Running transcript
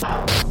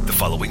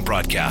following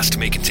broadcast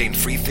may contain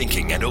free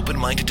thinking and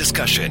open-minded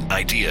discussion,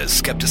 ideas,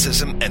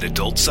 skepticism, and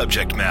adult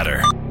subject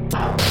matter.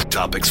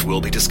 Topics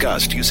will be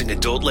discussed using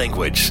adult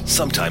language,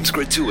 sometimes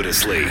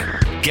gratuitously.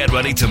 Get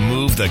ready to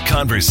move the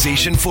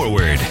conversation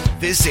forward.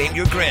 This ain't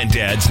your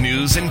granddad's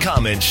news and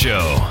comment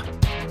show.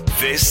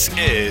 This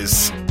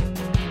is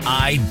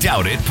I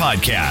Doubt It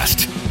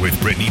Podcast with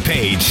Brittany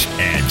Page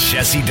and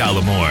Jesse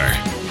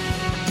Dollamore.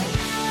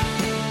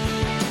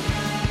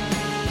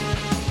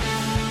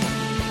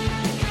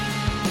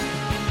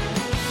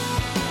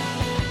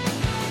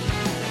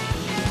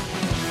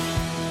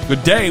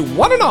 Good day,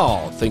 one and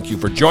all. Thank you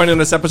for joining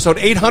us, episode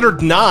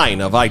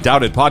 809 of I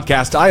Doubt It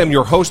Podcast. I am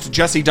your host,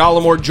 Jesse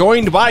Dollamore,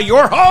 joined by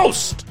your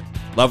host,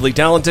 lovely,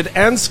 talented,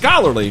 and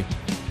scholarly,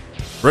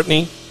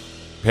 Brittany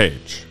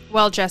Page.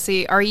 Well,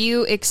 Jesse, are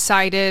you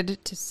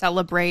excited to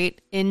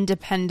celebrate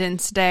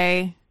Independence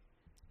Day?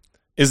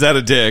 Is that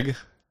a dig?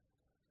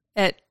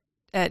 At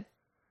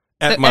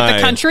my, the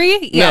country?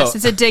 Yes, no,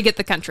 it's a dig at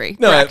the country.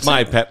 No, correct. at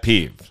my pet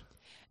peeve.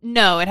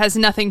 No, it has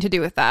nothing to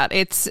do with that.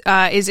 It's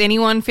is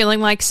anyone feeling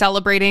like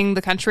celebrating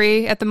the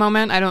country at the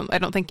moment? I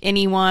don't think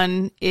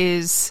anyone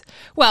is.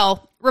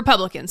 Well,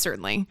 Republicans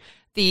certainly.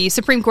 The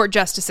Supreme Court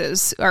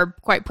justices are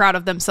quite proud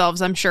of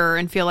themselves, I'm sure,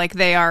 and feel like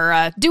they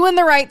are doing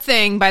the right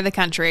thing by the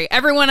country.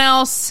 Everyone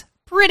else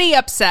pretty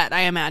upset,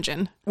 I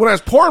imagine. When I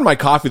was pouring my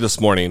coffee this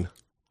morning,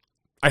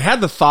 I had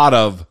the thought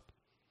of,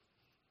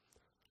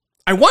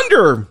 I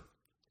wonder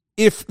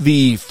if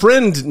the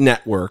friend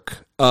network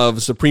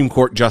of Supreme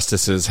Court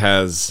justices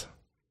has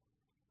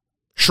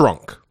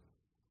shrunk.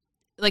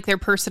 Like their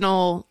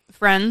personal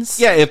friends?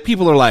 Yeah, if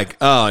people are like,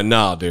 oh,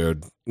 no,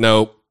 dude,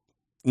 nope,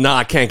 no,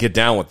 I can't get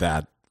down with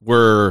that.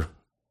 We're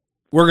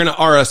going to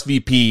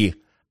RSVP.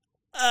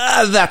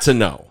 That's a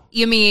no.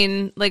 You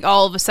mean, like,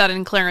 all of a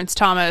sudden Clarence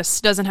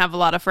Thomas doesn't have a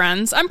lot of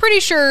friends? I'm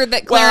pretty sure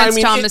that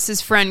Clarence Thomas's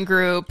friend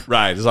group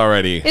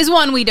is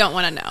one we don't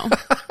want to know.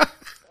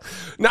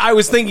 No, I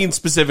was thinking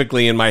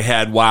specifically in my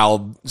head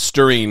while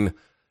stirring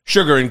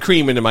sugar and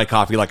cream into my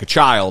coffee like a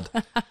child.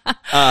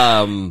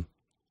 Samuel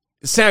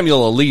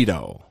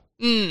Alito.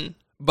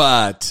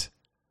 But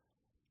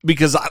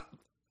because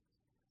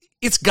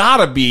it's got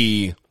to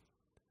be,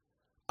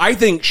 I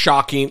think,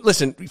 shocking.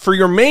 Listen, for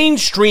your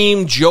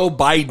mainstream Joe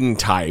Biden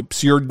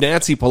types, your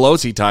Nancy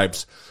Pelosi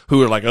types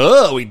who are like,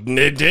 oh, we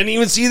didn't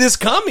even see this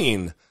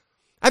coming.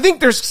 I think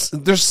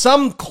there's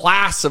some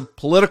class of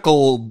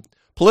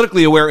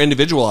politically aware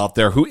individual out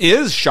there who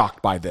is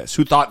shocked by this,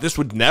 who thought this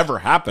would never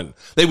happen.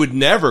 They would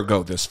never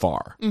go this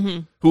far. Mm-hmm.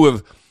 Who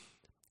have,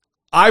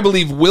 I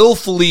believe,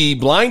 willfully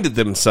blinded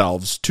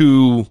themselves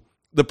to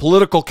the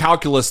political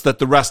calculus that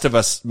the rest of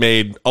us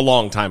made a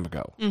long time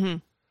ago. Mm-hmm.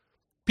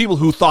 People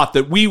who thought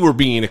that we were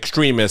being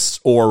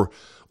extremists or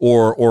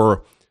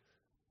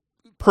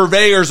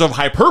purveyors of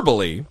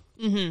hyperbole.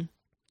 Mm-hmm.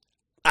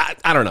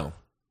 I don't know.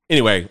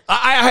 Anyway,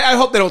 I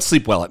hope they don't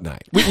sleep well at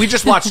night. We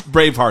just watched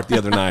Braveheart the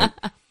other night.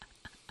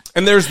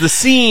 And there's the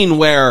scene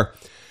where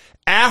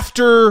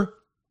after,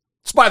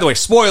 by the way,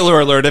 spoiler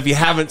alert, if you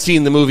haven't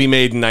seen the movie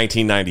made in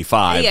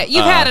 1995. Yeah,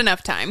 you've had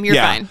enough time. You're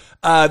fine.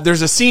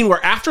 There's a scene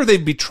where after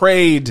they've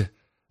betrayed,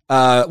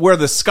 where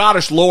the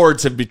Scottish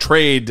lords have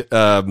betrayed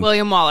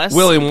William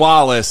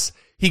Wallace,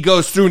 he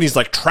goes through and he's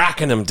like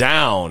tracking him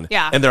down.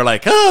 Yeah. And they're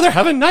like, oh, they're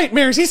having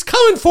nightmares. He's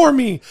coming for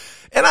me.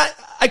 And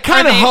I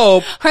kind of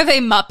hope. Are they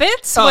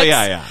Muppets? Oh,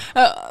 yeah.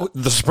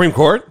 The Supreme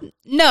Court?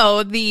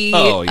 No,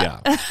 Oh,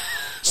 yeah.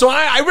 So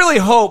I really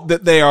hope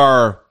that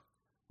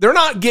they're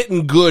not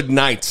getting good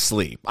night's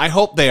sleep. I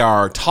hope they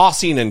are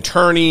tossing and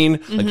turning.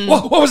 Mm-hmm. Like,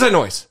 whoa, what was that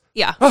noise?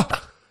 Yeah. Oh,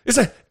 is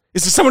there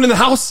someone in the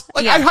house?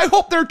 Like, yeah. I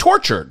hope they're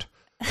tortured.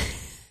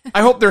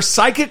 I hope they're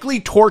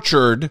psychically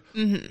tortured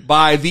mm-hmm.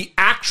 by the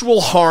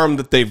actual harm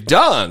that they've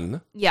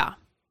done. Yeah.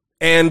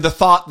 And the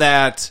thought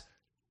that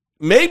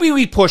maybe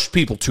we pushed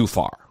people too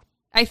far.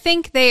 I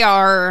think they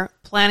are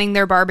planning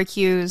their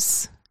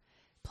barbecues,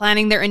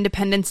 planning their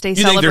Independence Day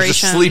celebrations. You think they're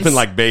just sleeping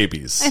like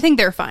babies? I think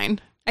they're fine.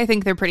 I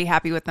think they're pretty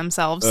happy with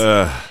themselves.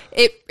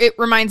 It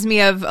reminds me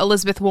of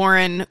Elizabeth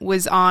Warren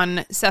was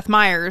on Seth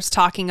Meyers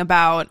talking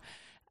about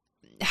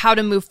how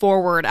to move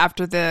forward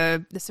after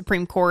the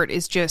Supreme Court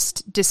is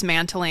just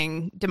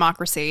dismantling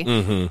democracy.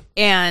 Mm-hmm.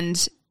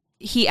 And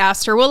he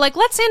asked her, well, like,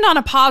 let's end on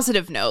a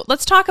positive note.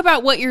 Let's talk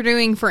about what you're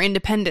doing for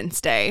Independence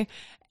Day.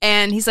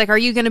 And he's like, are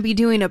you going to be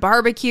doing a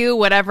barbecue,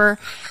 whatever?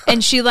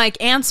 And she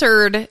like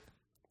answered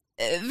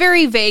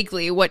very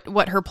vaguely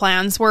what her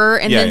plans were,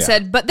 and then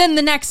said, but then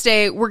the next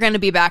day we're going to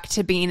be back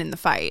to being in the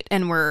fight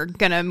and we're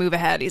going to move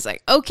ahead. He's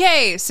like,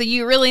 okay, so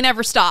you really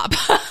never stop.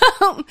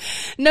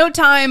 No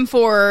time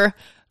for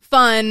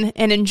fun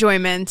and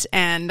enjoyment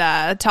and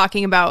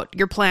talking about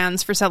your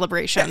plans for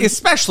celebration.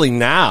 Especially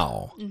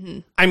now. Mm-hmm.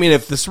 I mean,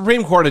 if the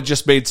Supreme Court had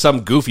just made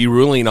some goofy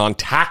ruling on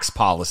tax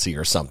policy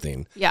or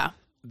something,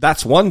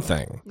 that's one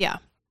thing. Yeah.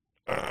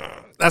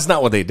 That's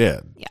not what they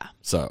did. Yeah.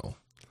 So,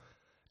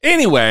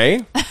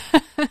 anyway,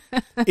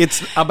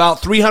 it's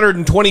about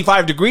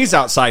 325 degrees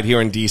outside here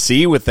in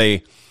D.C. with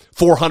a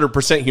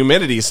 400%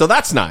 humidity, so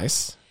that's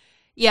nice.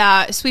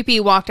 Yeah, Sweepy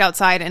walked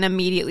outside and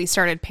immediately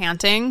started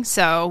panting.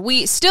 So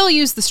we still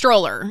use the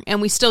stroller,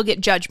 and we still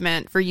get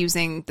judgment for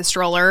using the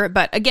stroller.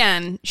 But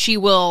again, she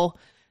will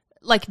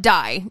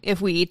die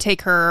if we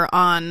take her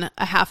on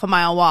a half a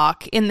mile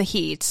walk in the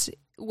heat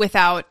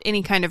without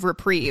any kind of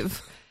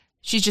reprieve.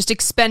 She's just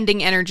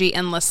expending energy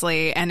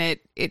endlessly, and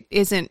it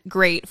isn't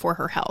great for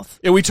her health.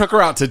 Yeah, we took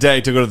her out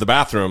today to go to the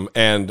bathroom,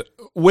 and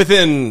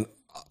within,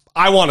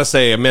 I want to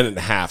say, a minute and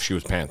a half, she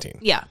was panting.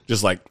 Yeah.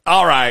 Just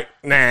all right,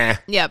 nah.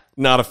 Yep.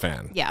 Not a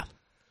fan. Yeah.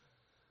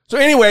 So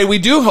anyway, we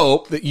do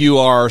hope that you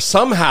are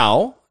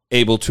somehow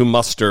able to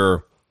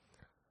muster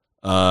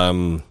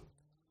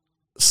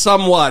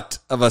somewhat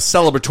of a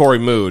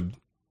celebratory mood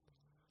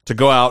to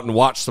go out and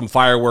watch some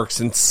fireworks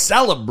in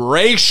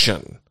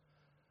celebration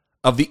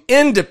of the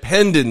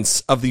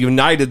independence of the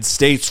United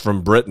States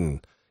from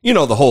Britain. You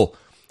know, the whole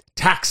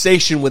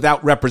taxation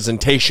without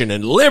representation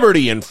and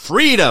liberty and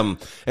freedom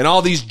and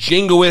all these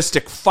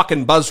jingoistic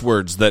fucking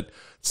buzzwords that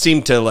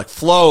seem to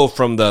flow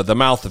from the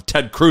mouth of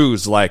Ted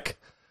Cruz like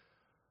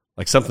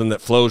something that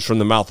flows from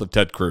the mouth of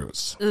Ted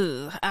Cruz.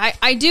 Ugh.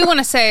 I do want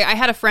to say I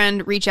had a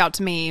friend reach out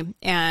to me,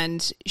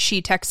 and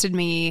she texted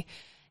me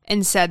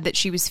and said that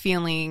she was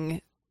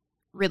feeling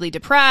really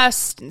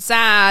depressed and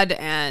sad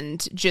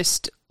and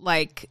just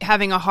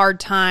having a hard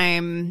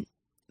time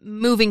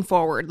moving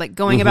forward,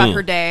 going about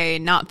her day,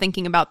 not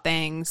thinking about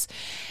things.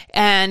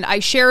 And I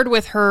shared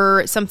with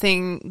her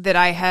something that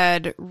I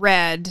had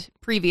read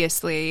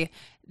previously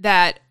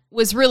that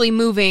was really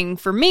moving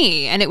for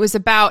me. And it was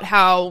about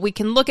how we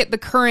can look at the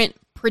current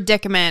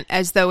predicament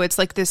as though it's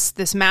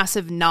this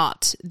massive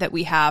knot that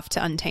we have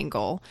to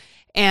untangle.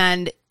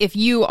 And if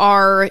you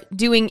are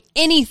doing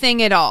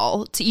anything at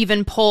all to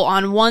even pull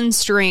on one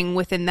string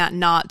within that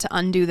knot to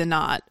undo the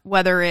knot,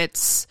 whether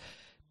it's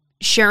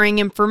sharing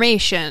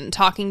information,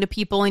 talking to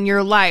people in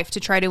your life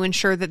to try to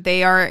ensure that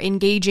they are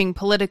engaging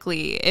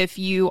politically, if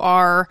you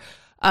are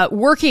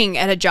working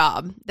at a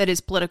job that is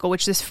political,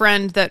 which this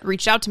friend that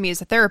reached out to me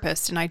is a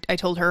therapist, and I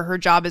told her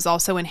job is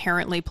also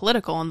inherently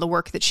political, and the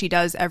work that she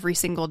does every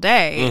single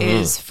day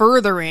is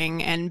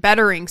furthering and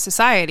bettering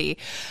society.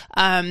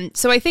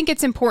 So I think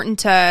it's important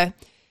to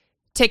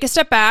take a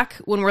step back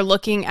when we're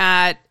looking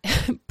at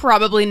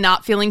probably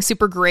not feeling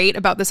super great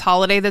about this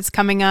holiday that's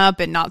coming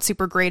up and not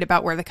super great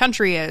about where the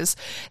country is,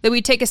 that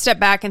we take a step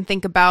back and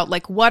think about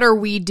what are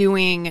we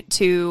doing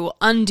to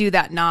undo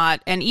that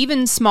knot, and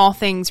even small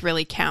things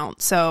really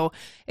count. So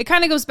it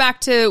kind of goes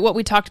back to what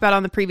we talked about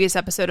on the previous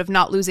episode of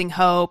not losing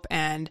hope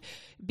and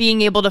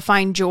being able to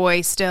find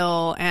joy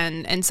still.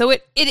 And so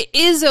it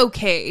is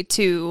okay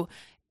to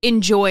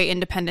enjoy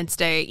Independence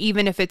Day,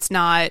 even if it's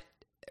not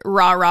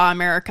rah rah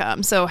America.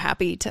 I'm so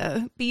happy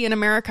to be in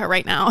America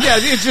right now. Yeah,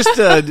 it's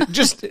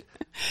just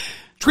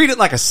treat it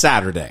like a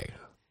Saturday.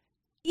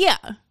 Yeah.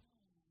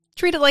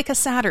 Treat it like a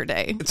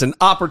Saturday. It's an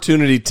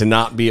opportunity to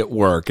not be at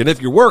work. And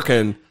if you're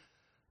working,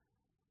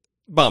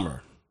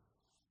 bummer.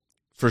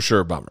 For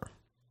sure, bummer.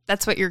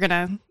 That's what you're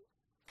gonna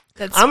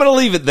I'm gonna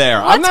leave it there.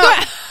 I'm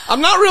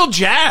not real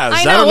jazzed.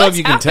 I don't know if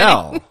you can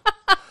tell.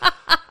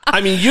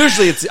 I mean,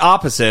 usually it's the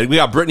opposite. We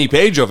got Brittany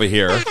Page over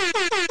here.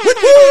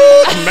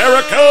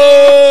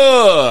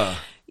 America!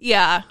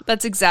 Yeah,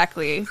 that's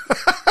exactly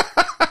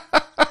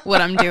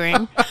what I'm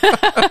doing.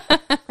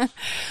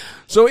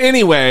 So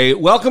anyway,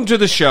 welcome to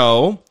the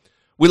show.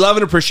 We love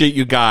and appreciate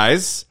you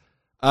guys.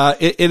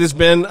 It has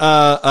been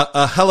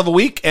a hell of a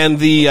week, and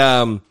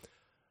the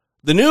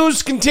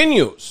news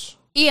continues.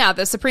 Yeah,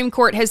 the Supreme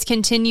Court has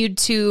continued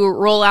to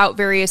roll out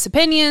various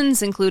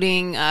opinions,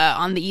 including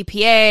on the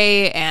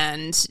EPA,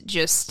 and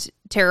just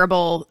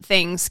terrible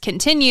things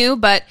continue,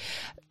 but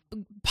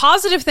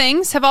positive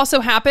things have also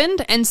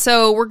happened, and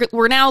so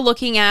we're now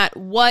looking at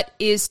what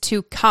is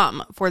to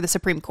come for the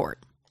Supreme Court.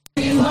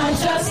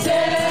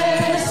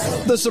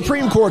 The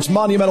Supreme Court's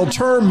monumental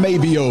term may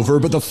be over,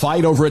 but the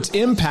fight over its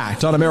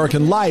impact on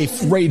American life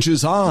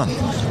rages on.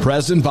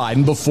 President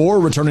Biden, before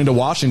returning to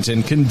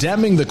Washington,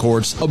 condemning the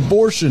court's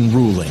abortion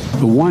ruling.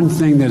 The one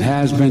thing that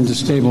has been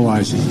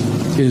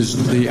destabilizing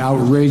is the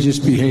outrageous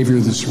behavior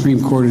of the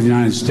Supreme Court of the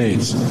United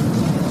States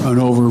on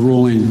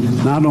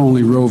overruling not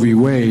only Roe v.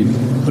 Wade,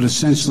 but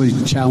essentially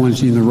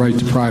challenging the right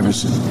to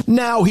privacy.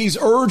 Now he's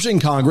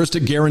urging Congress to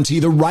guarantee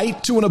the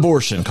right to an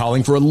abortion,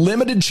 calling for a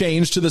limited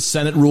change to the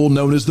Senate rule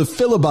known as the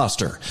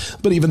filibuster.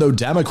 But even though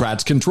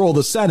Democrats control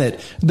the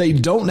Senate, they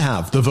don't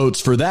have the votes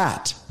for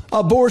that.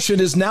 Abortion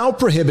is now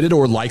prohibited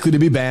or likely to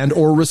be banned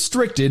or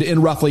restricted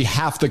in roughly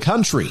half the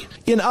country.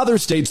 In other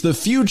states, the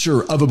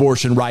future of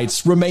abortion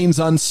rights remains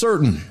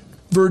uncertain.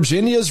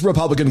 Virginia's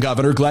Republican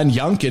Governor Glenn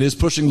Youngkin is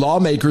pushing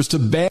lawmakers to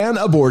ban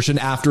abortion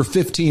after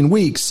 15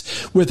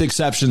 weeks, with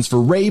exceptions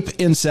for rape,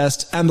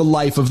 incest, and the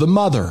life of the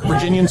mother.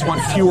 Virginians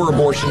want fewer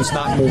abortions,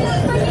 not more.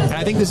 And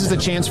I think this is a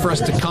chance for us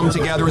to come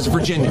together as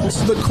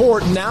Virginians. The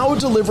court now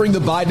delivering the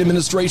Biden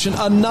administration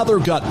another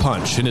gut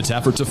punch in its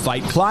effort to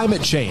fight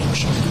climate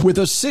change, with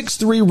a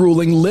 6-3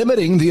 ruling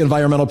limiting the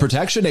Environmental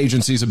Protection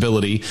Agency's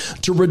ability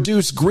to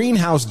reduce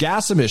greenhouse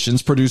gas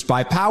emissions produced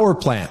by power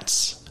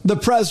plants. The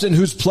president,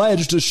 who's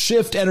pledged to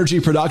shift energy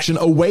production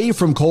away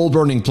from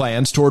coal-burning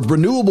plants toward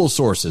renewable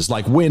sources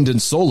like wind and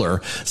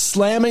solar,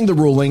 slamming the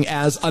ruling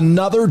as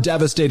another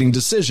devastating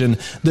decision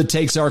that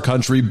takes our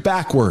country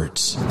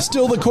backwards.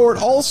 Still, the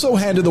court also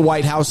handed the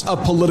White House a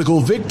political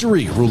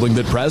victory, ruling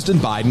that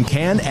President Biden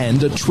can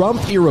end a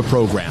Trump-era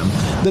program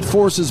that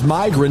forces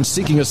migrants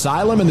seeking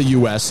asylum in the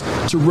U.S.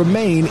 to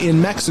remain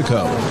in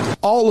Mexico.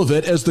 All of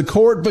it as the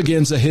court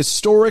begins a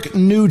historic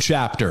new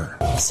chapter.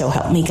 So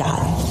help me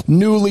God.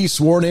 Newly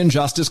sworn-in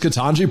Justice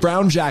Ketanji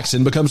Brown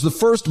Jackson becomes the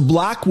first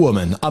black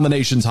woman on the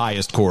nation's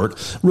highest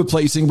court,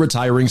 replacing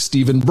retiring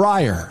Stephen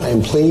Breyer. I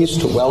am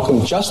pleased to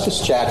welcome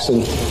Justice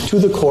Jackson to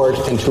the court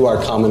and to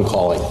our common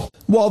calling.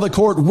 While the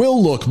court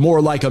will look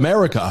more like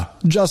America,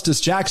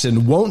 Justice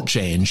Jackson won't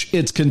change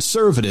its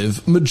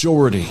conservative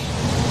majority.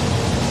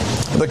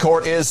 The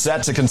court is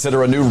set to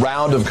consider a new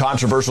round of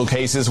controversial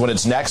cases when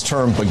its next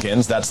term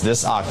begins. That's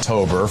this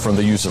October, from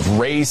the use of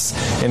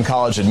race in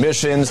college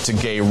admissions to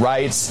gay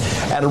rights,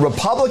 and a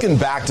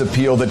Republican-backed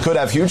appeal that could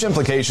have huge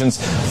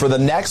implications for the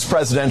next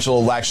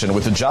presidential election,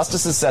 with the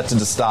justices set to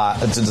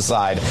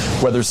decide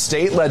whether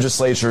state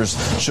legislatures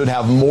should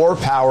have more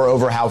power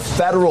over how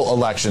federal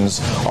elections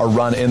are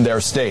run in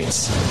their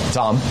states.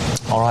 Tom?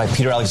 All right,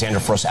 Peter Alexander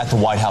for us at the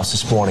White House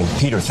this morning.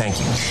 Peter, thank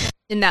you.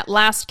 And that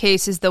last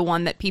case is the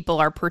one that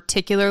people are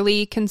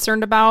particularly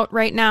concerned about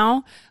right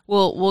now.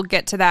 We'll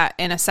get to that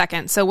in a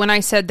second. So when I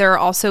said there are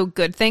also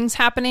good things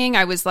happening,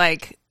 I was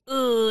like,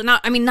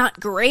 not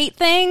great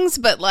things,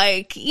 but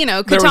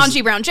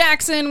Ketanji Brown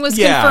Jackson was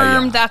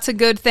confirmed. Yeah. That's a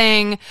good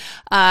thing.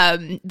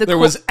 There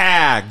was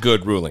a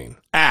good ruling.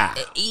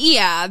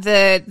 Yeah,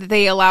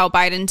 they allow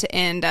Biden to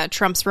end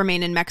Trump's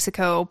Remain in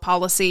Mexico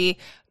policy.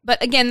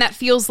 But again, that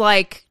feels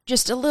like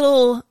just a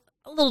little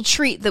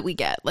treat that we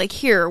get. Like,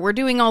 here, we're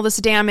doing all this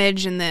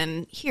damage, and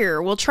then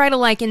here, we'll try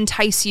to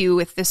entice you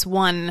with this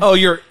one. Oh,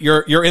 you're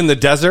in the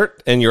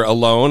desert and you're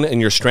alone and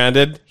you're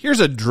stranded.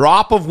 Here's a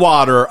drop of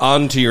water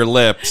onto your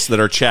lips that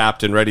are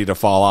chapped and ready to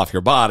fall off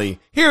your body.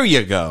 Here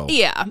you go.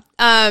 Yeah.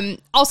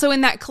 Also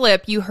in that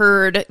clip, you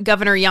heard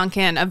Governor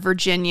Youngkin of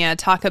Virginia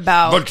talk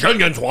about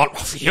Virginians want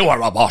fewer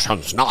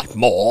abortions, not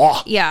more.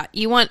 Yeah,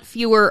 you want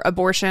fewer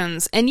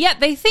abortions. And yet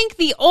they think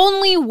the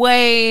only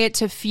way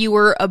to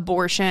fewer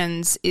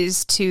abortions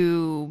is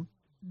to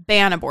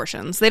ban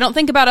abortions. They don't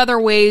think about other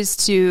ways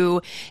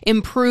to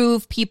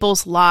improve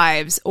people's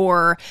lives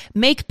or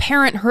make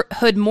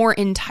parenthood more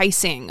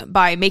enticing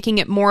by making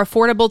it more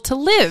affordable to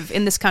live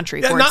in this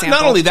country, for example.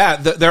 Not only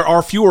that, there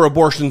are fewer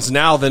abortions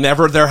now than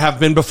ever there have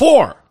been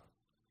before.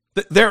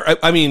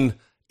 It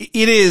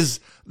is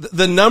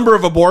the number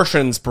of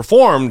abortions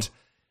performed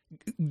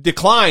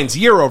declines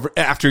year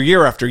after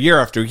year after year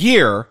after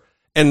year.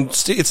 And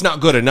it's not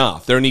good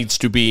enough. There needs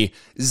to be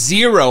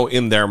zero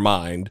in their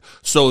mind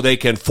so they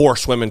can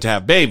force women to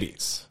have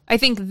babies. I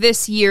think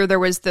this year there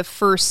was the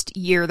first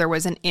year there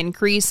was an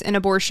increase in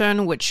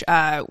abortion, which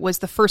was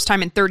the first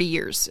time in 30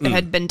 years. It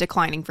had been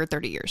declining for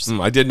 30 years.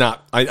 I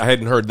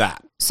hadn't heard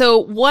that. So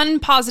one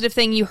positive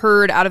thing you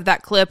heard out of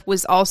that clip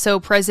was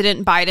also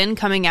President Biden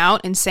coming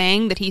out and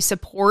saying that he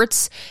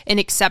supports an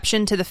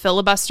exception to the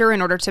filibuster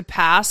in order to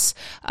pass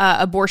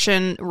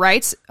abortion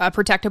rights,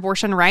 protect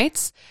abortion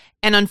rights.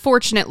 And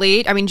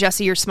unfortunately,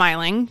 Jesse, you're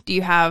smiling.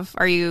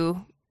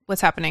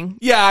 What's happening?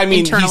 Yeah,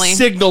 internally? He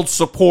signaled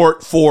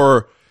support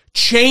for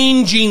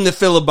changing the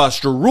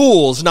filibuster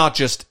rules, not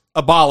just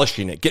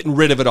abolishing it, getting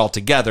rid of it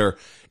altogether.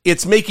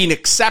 It's making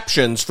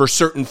exceptions for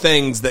certain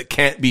things that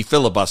can't be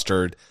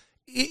filibustered.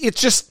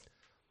 It's just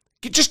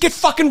get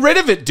fucking rid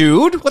of it,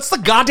 dude. What's the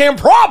goddamn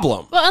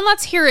problem? Well, and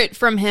let's hear it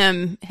from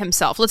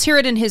himself. Let's hear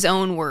it in his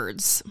own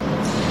words.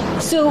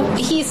 So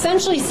he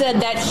essentially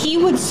said that he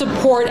would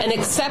support an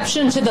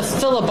exception to the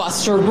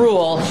filibuster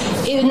rule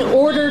in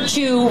order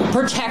to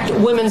protect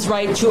women's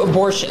right to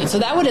abortion. So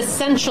that would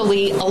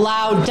essentially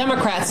allow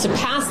Democrats to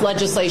pass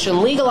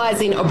legislation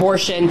legalizing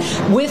abortion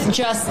with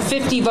just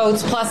 50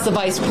 votes plus the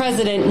vice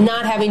president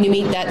not having to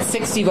meet that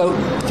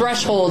 60-vote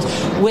threshold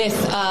with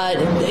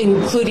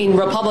including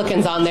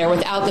Republicans on there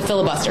without the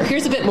filibuster.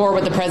 Here's a bit more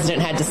what the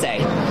president had to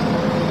say.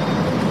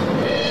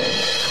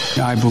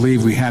 I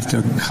believe we have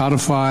to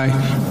codify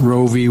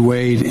Roe v.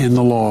 Wade in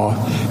the law,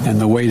 and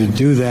the way to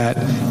do that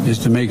is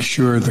to make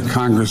sure the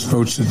Congress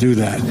votes to do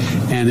that.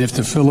 And if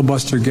the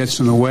filibuster gets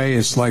in the way,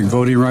 it's like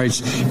voting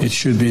rights. It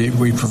should be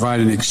we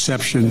provide an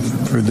exception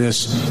for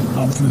this,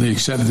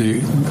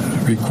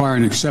 require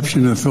an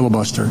exception to the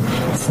filibuster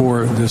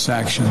for this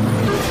action.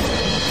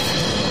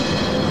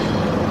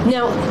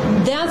 Now,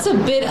 that's a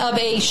bit of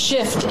a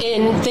shift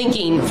in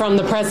thinking from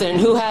the president,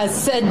 who has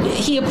said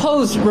he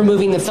opposed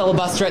removing the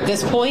filibuster at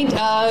this point.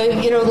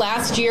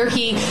 Last year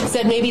he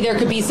said maybe there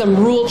could be some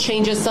rule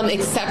changes, some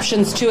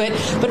exceptions to it.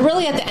 But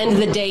really, at the end of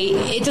the day,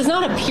 it does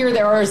not appear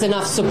there is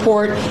enough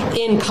support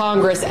in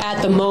Congress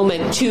at the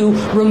moment to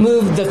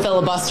remove the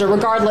filibuster,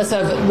 regardless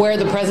of where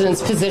the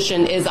president's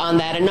position is on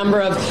that. A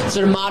number of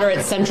sort of moderate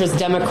centrist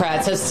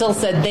Democrats have still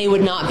said they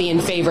would not be in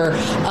favor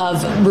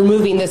of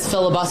removing this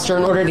filibuster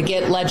in order to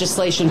get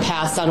legislation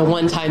passed on a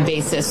one-time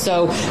basis.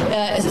 So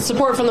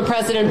support from the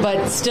president,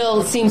 but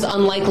still seems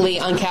unlikely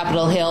on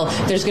Capitol Hill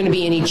there's going to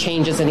be any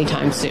changes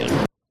anytime soon.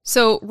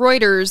 So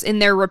Reuters, in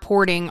their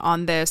reporting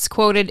on this,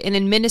 quoted an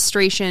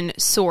administration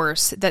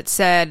source that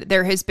said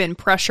there has been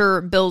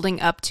pressure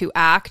building up to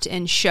act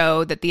and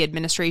show that the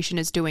administration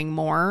is doing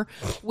more,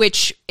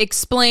 which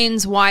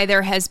explains why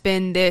there has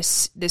been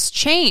this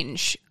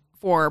change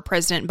for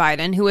President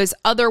Biden, who has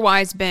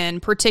otherwise been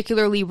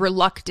particularly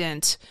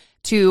reluctant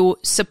to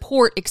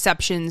support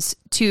exceptions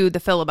to the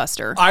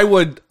filibuster. I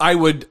would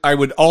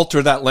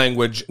alter that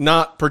language,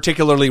 not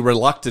particularly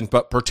reluctant,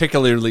 but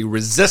particularly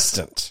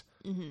resistant.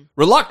 Mm-hmm.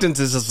 Reluctance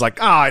is just like,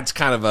 it's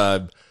kind of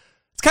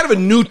a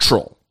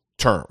neutral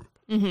term,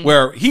 mm-hmm.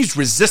 where he's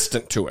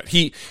resistant to it.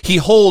 He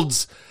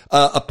holds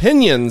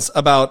opinions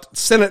about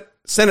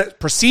Senate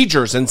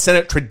procedures and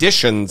Senate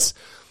traditions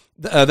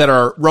that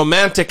are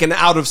romantic and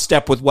out of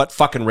step with what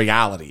fucking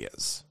reality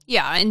is.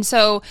 Yeah, and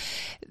so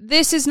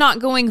this is not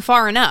going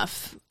far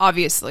enough,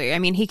 obviously. I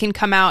mean, he can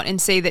come out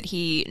and say that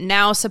he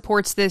now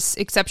supports this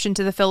exception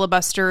to the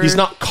filibuster. He's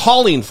not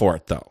calling for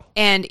it, though.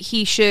 And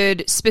he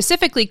should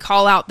specifically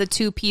call out the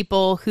two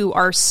people who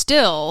are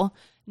still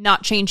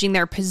not changing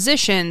their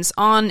positions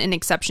on an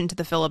exception to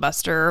the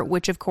filibuster,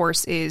 which, of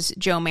course, is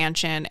Joe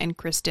Manchin and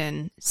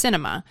Kyrsten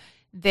Sinema.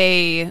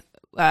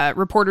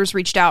 Reporters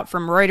reached out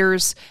from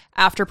Reuters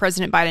after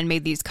President Biden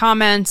made these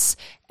comments,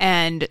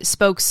 and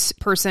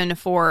spokesperson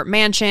for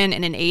Manchin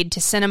and an aide to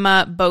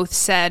Sinema both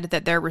said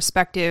that their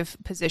respective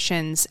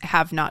positions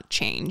have not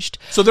changed.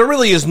 So there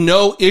really is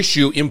no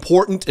issue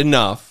important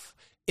enough,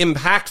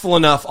 impactful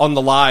enough on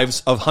the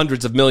lives of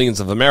hundreds of millions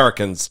of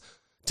Americans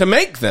to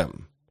make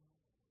them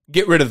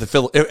get rid of the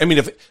filibuster. I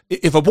mean,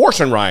 if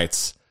abortion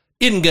rights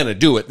isn't going to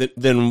do it,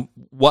 then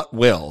what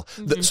will?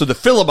 Mm-hmm. So the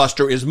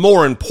filibuster is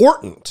more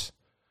important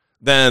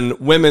than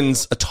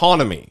women's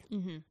autonomy,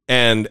 mm-hmm.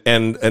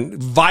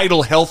 and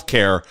vital health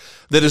care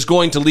that is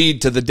going to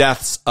lead to the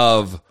deaths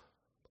of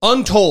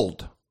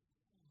untold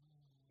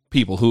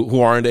people who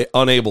are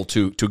unable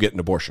to get an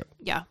abortion.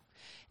 Yeah.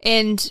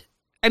 And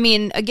I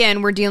mean,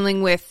 again, we're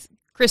dealing with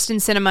Kyrsten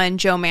Sinema and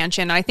Joe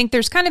Manchin. I think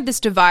there's kind of this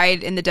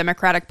divide in the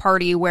Democratic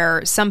Party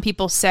where some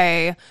people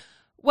say,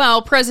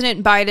 well,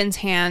 President Biden's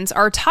hands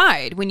are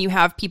tied when you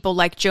have people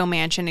like Joe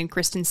Manchin and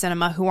Kyrsten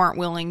Sinema who aren't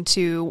willing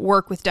to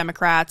work with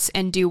Democrats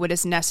and do what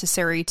is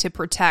necessary to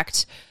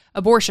protect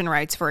abortion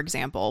rights, for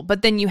example.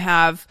 But then you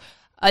have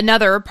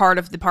another part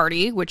of the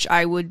party, which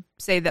I would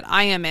say that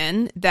I am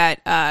in,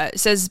 that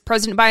says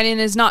President Biden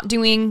is not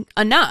doing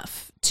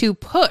enough to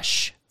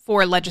push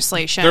for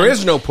legislation. There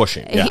is no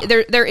pushing. Yeah.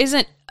 There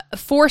isn't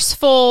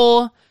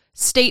forceful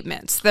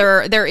statements.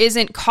 There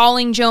isn't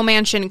calling Joe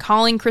Manchin,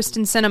 calling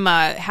Kyrsten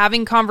Sinema,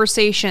 having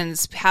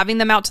conversations, having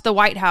them out to the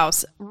White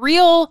House,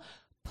 real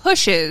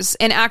pushes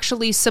and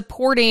actually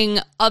supporting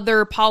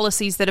other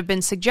policies that have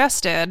been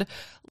suggested,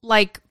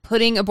 like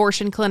putting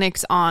abortion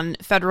clinics on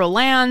federal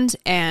land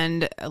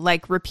and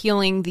like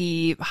repealing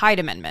the Hyde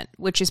Amendment,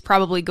 which is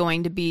probably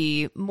going to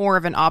be more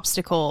of an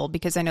obstacle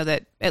because I know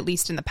that at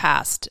least in the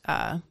past,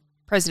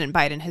 President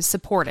Biden has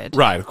supported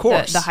right, of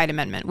course. The Hyde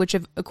Amendment, which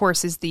of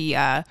course is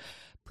the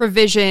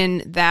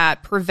provision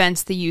that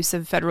prevents the use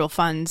of federal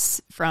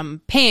funds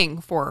from paying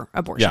for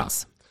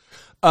abortions.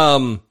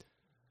 Yeah.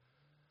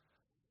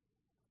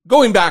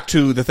 Going back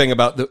to the thing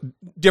about the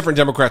different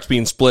Democrats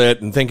being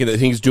split and thinking that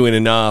he's doing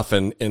enough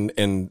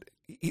and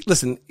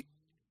listen,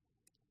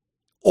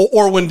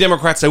 or when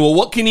Democrats say, well,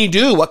 what can he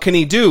do? What can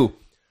he do?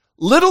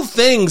 Little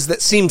things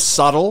that seem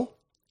subtle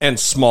and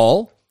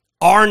small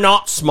are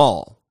not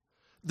small.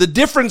 The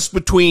difference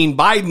between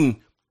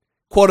Biden,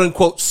 quote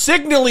unquote,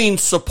 signaling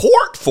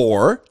support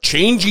for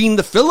changing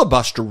the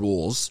filibuster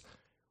rules,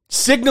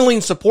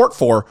 signaling support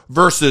for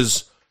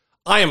versus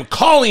I am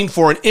calling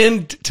for an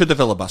end to the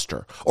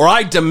filibuster, or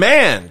I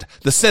demand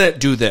the Senate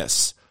do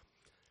this.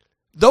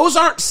 Those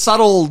aren't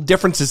subtle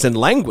differences in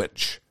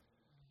language.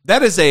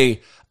 That is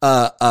a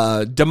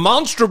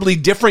demonstrably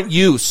different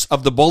use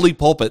of the bully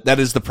pulpit that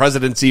is the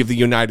presidency of the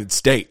United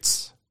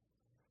States.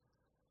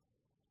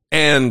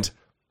 And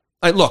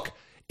look,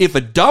 if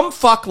a dumb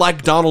fuck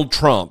like Donald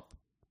Trump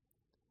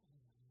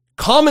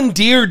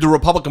commandeered the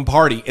Republican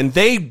Party and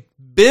they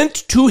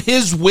bent to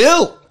his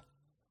will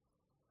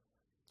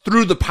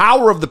through the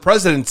power of the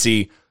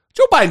presidency,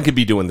 Joe Biden could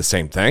be doing the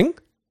same thing.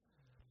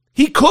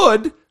 He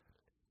could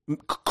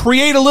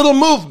create a little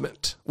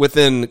movement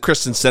within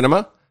Kyrsten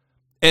Sinema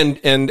and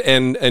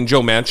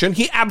Joe Manchin.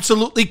 He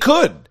absolutely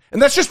could.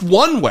 And that's just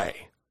one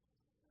way.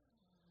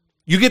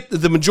 You get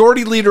the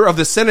majority leader of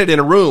the Senate in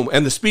a room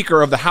and the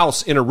Speaker of the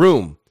House in a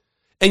room,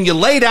 and you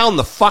lay down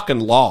the fucking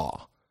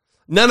law.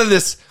 None of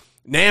this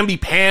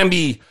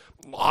namby-pamby,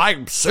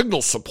 I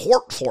signal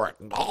support for it.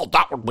 Oh,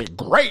 that would be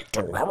great.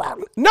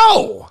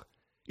 No.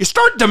 You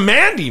start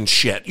demanding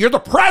shit. You're the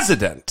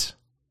president.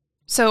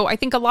 So I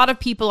think a lot of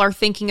people are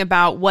thinking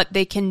about what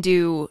they can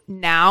do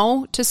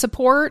now to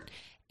support.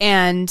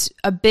 And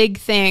a big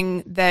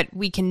thing that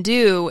we can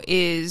do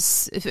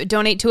is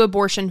donate to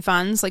abortion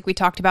funds, like we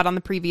talked about on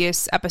the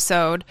previous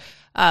episode.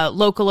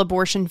 local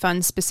abortion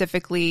funds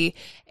specifically.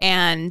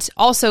 And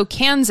also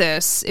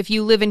Kansas, if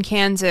you live in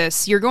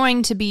Kansas, you're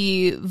going to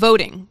be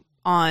voting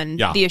on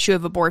the issue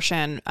of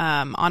abortion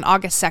on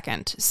August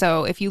 2nd.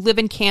 So if you live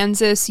in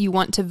Kansas, you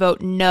want to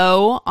vote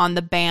no on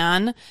the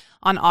ban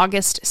on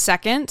August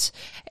 2nd.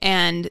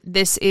 And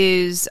this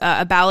is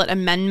a ballot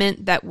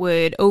amendment that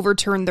would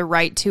overturn the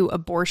right to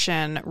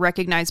abortion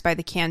recognized by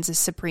the Kansas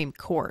Supreme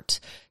Court.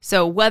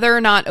 So whether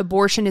or not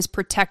abortion is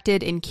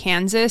protected in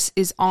Kansas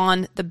is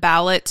on the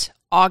ballot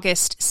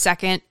August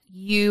 2nd.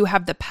 You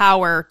have the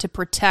power to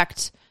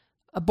protect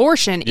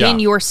abortion in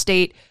your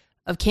state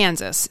of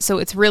Kansas. So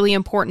it's really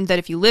important that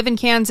if you live in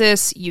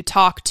Kansas, you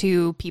talk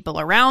to people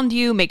around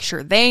you, make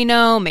sure they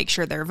know, make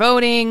sure they're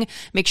voting,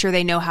 make sure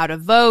they know how to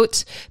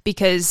vote,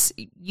 because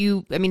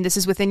this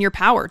is within your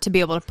power to be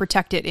able to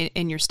protect it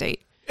in your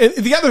state. And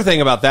the other thing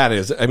about that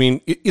is,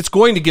 it's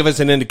going to give us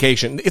an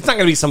indication. It's not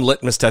going to be some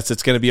litmus test.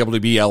 It's going to be able to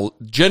be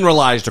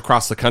generalized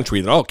across the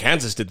country that,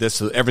 Kansas did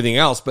this, everything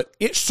else, but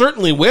it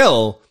certainly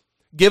will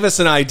give us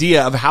an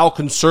idea of how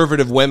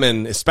conservative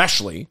women,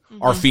 especially,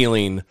 are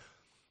feeling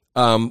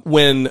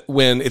when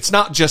it's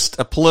not just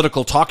a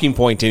political talking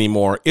point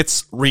anymore.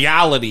 It's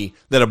reality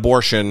that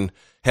abortion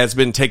has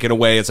been taken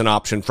away as an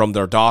option from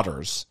their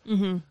daughters.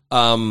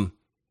 How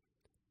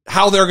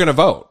they're going to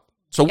vote.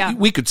 So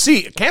we could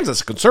see, Kansas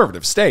is a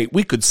conservative state,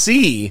 we could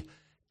see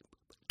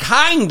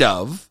kind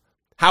of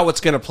how it's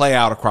going to play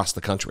out across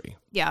the country.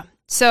 Yeah.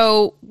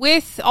 So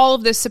with all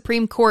of this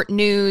Supreme Court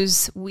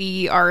news,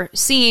 we are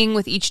seeing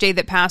with each day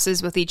that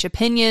passes, with each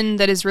opinion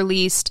that is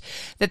released,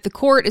 that the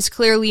court is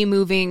clearly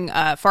moving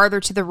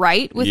farther to the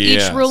right with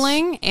each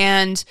ruling.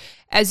 And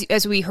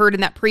as we heard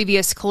in that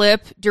previous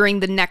clip, during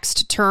the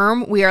next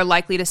term, we are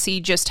likely to see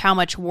just how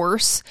much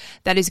worse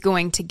that is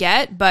going to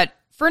get. But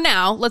for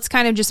now, let's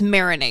kind of just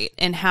marinate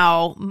in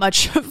how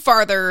much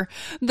farther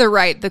to the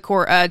right the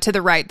court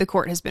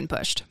has been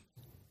pushed.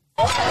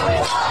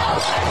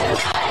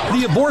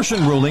 The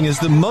abortion ruling is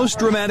the most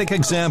dramatic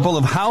example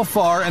of how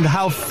far and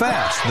how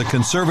fast the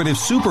conservative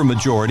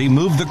supermajority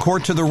moved the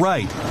court to the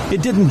right.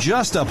 It didn't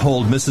just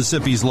uphold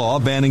Mississippi's law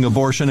banning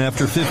abortion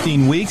after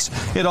 15 weeks,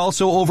 it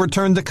also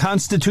overturned the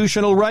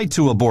constitutional right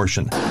to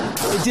abortion.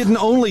 It didn't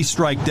only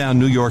strike down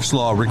New York's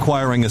law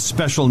requiring a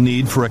special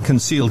need for a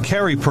concealed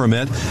carry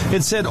permit,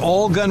 it said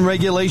all gun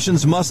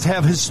regulations must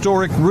have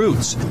historic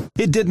roots.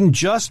 It didn't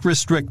just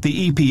restrict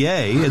the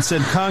EPA, it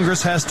said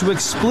Congress has to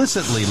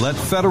explicitly let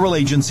federal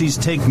agencies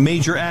take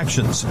major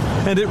actions.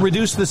 And it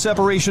reduced the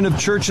separation of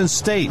church and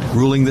state,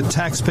 ruling that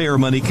taxpayer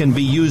money can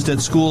be used at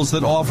schools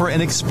that offer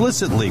an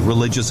explicitly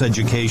religious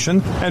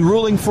education, and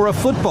ruling for a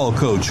football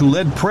coach who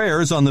led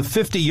prayers on the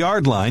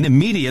 50-yard line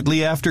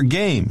immediately after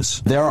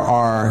games. There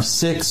are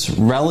 6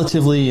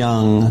 relatively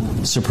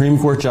young Supreme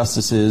Court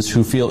justices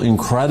who feel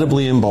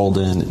incredibly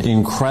emboldened,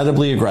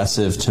 incredibly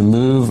aggressive to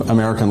move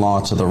American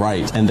law to the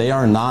right, and they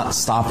are not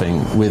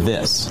stopping with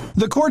this.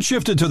 The court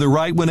shifted to the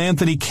right when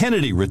Anthony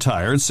Kennedy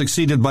retired,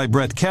 succeeded by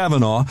Brett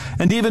Kavanaugh,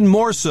 and even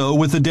more so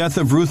with the death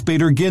of Ruth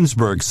Bader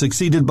Ginsburg,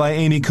 succeeded by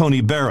Amy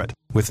Coney Barrett.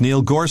 With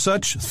Neil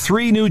Gorsuch,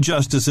 3 new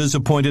justices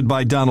appointed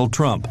by Donald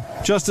Trump.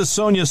 Justice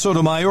Sonia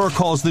Sotomayor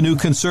calls the new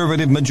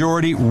conservative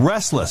majority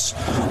restless.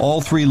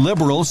 All 3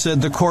 liberals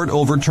said the court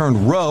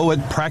overturned Roe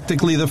at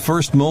practically the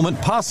first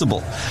moment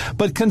possible.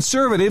 But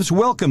conservatives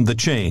welcomed the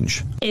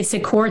change. It's a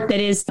court that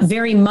is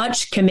very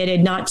much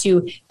committed not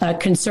to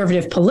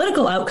conservative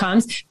political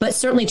outcomes, but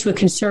certainly to a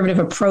conservative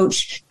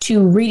approach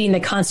to reading the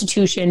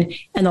Constitution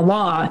and the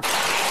law.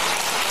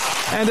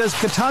 And as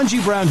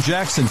Ketanji Brown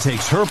Jackson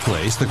takes her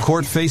place, the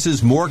court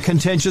faces more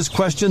contentious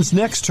questions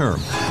next term.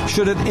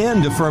 Should it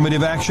end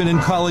affirmative action in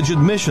college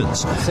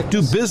admissions?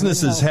 Do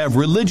businesses have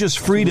religious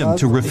freedom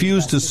to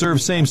refuse to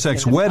serve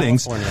same-sex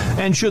weddings?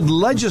 And should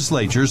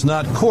legislatures,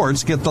 not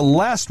courts, get the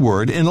last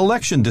word in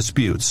election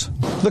disputes?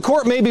 The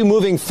court may be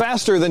moving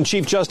faster than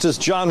Chief Justice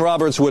John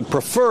Roberts would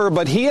prefer,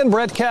 but he and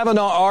Brett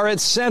Kavanaugh are at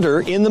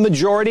center in the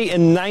majority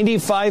in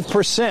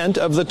 95%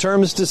 of the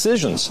term's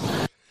decisions.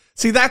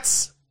 See,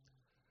 that's...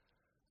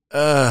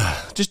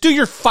 just do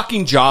your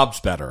fucking jobs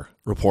better,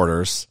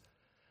 reporters.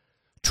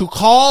 To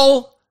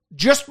call,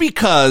 just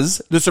because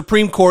the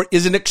Supreme Court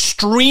is an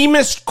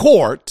extremist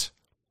court,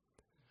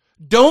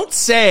 don't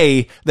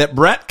say that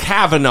Brett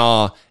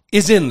Kavanaugh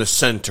is in the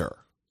center.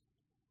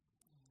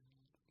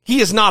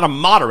 He is not a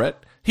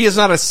moderate. He is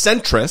not a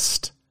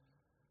centrist.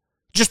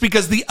 Just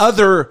because the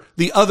other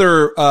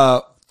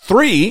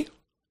 4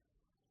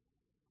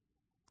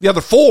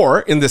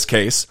 in this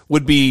case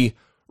would be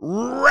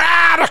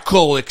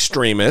radical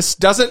extremists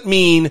doesn't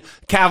mean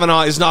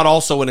Kavanaugh is not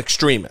also an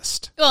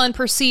extremist. Well, and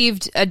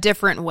perceived a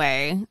different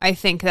way, I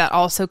think that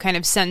also kind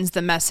of sends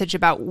the message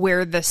about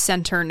where the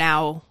center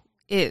now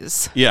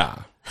is. Yeah.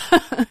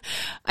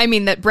 I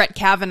mean, that Brett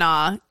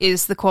Kavanaugh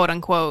is the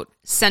quote-unquote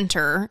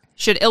center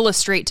should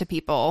illustrate to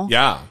people.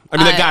 Yeah. I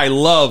mean, the guy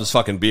loves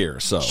fucking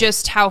beer, so.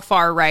 Just how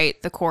far right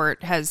the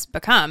court has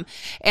become.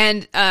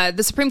 And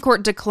the Supreme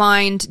Court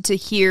declined to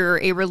hear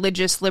a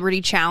religious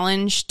liberty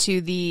challenge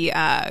to the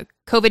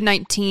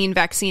COVID-19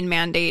 vaccine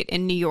mandate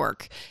in New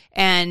York.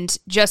 And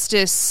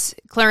Justice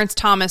Clarence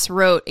Thomas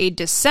wrote a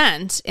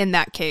dissent in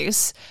that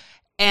case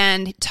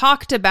and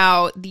talked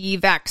about the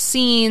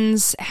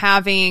vaccines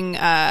having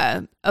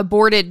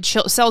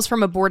cells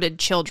from aborted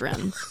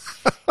children.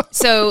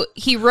 So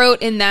he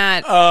wrote in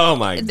that. Oh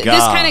my God.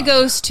 This kind of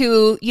goes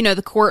to,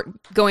 the court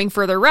going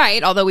further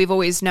right, although we've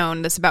always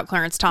known this about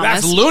Clarence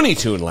Thomas. That's Looney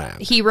Tune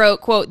land. He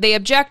wrote, quote, "They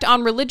object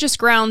on religious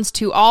grounds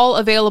to all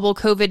available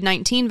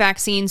COVID-19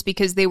 vaccines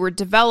because they were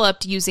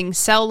developed using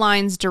cell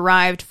lines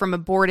derived from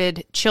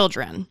aborted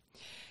children."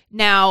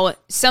 Now,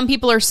 some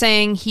people are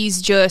saying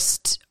he's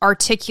just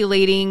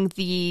articulating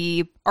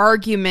the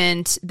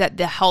argument that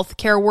the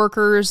healthcare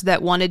workers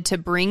that wanted to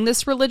bring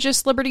this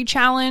religious liberty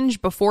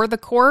challenge before the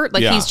court,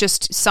 he's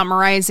just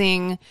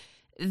summarizing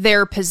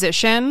their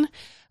position.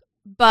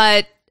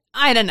 But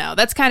I don't know.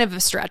 That's kind of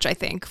a stretch, I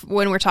think,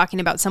 when we're talking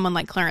about someone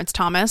like Clarence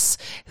Thomas,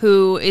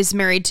 who is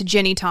married to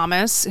Ginny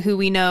Thomas, who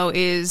we know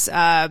is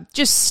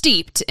just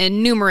steeped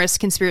in numerous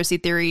conspiracy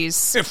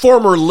theories.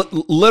 Former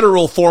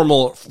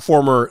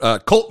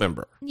cult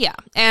member. Yeah.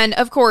 And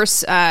of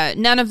course,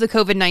 none of the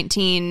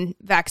COVID-19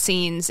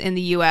 vaccines in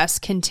the U.S.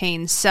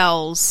 contain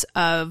cells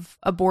of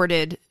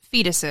aborted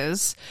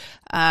fetuses,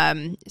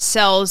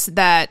 cells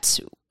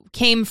that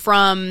came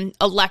from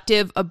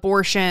elective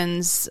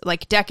abortions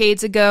like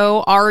decades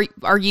ago are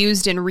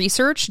used in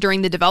research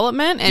during the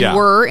development and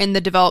were in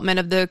the development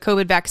of the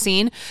COVID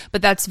vaccine,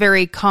 but that's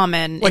very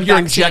common. Like you're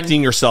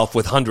injecting yourself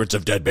with hundreds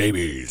of dead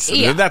babies.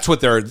 Yeah. That's what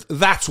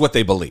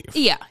they believe.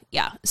 Yeah.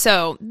 Yeah.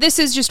 So this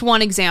is just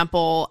one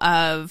example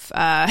of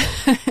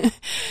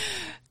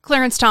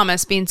Clarence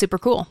Thomas being super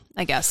cool,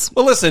 I guess.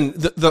 Well, listen,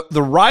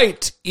 the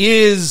right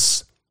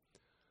is...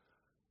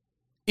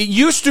 It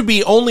used to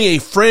be only a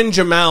fringe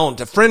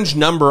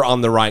number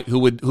on the right who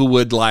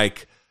would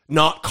like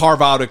not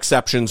carve out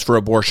exceptions for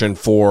abortion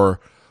for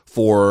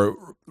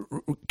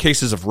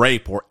cases of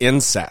rape or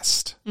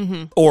incest,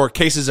 or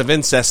cases of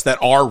incest that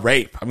are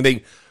rape. I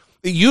mean,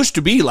 it used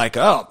to be like,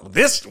 oh,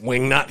 this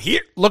wingnut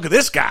here, look at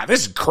this guy,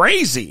 this is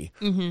crazy,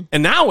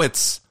 and now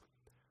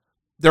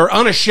they're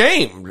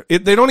unashamed.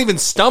 They don't even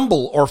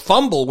stumble or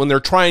fumble when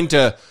they're trying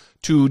to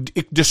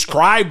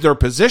describe their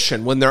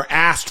position. When they're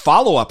asked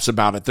follow-ups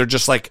about it, they're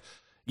just like,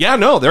 yeah,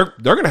 no, they're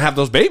going to have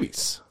those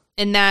babies.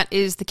 And that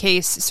is the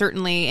case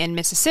certainly in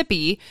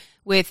Mississippi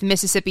with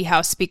Mississippi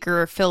House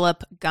Speaker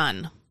Philip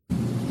Gunn.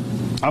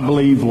 I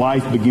believe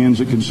life begins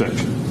at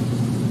conception,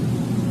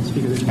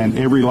 and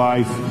every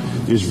life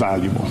is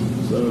valuable,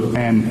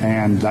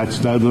 and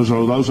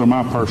those are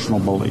my personal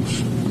beliefs.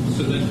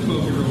 So that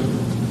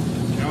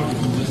 12-year-old child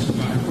was molested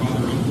by her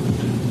father or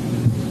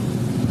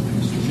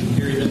uncle, she should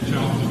carry that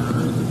child to her.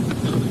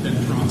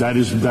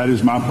 That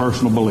is my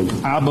personal belief.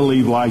 I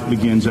believe life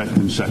begins at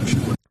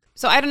conception.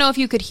 So I don't know if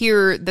you could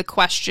hear the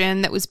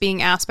question that was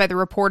being asked by the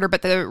reporter,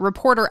 but the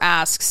reporter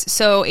asks,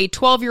 so a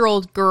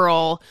 12-year-old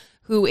girl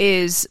who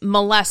is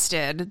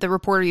molested, the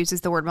reporter uses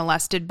the word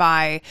molested,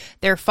 by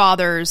their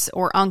fathers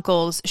or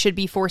uncles should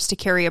be forced to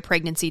carry a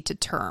pregnancy to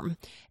term.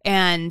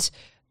 And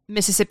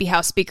Mississippi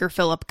House Speaker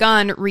Philip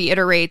Gunn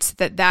reiterates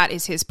that that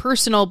is his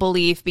personal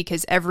belief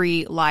because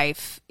every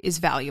life is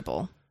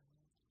valuable.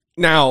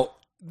 Now,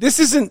 this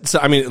isn't,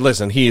 I mean,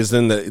 listen, he is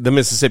in the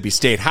Mississippi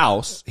State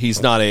House.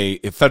 He's not a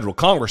federal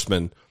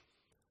congressman,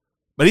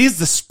 but he's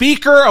the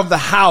Speaker of the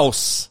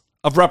House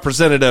of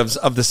Representatives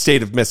of the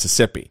state of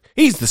Mississippi.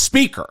 He's the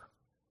Speaker.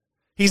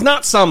 He's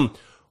not some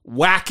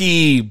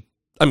wacky,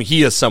 I mean,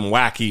 he is some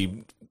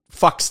wacky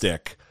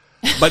fuckstick,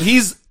 but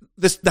he's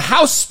the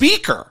House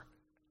Speaker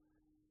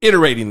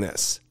iterating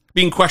this,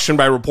 being questioned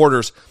by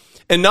reporters.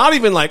 And not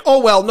even like, oh,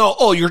 well,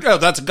 no,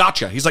 that's a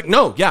gotcha. He's like,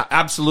 no, yeah,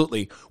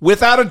 absolutely.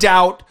 Without a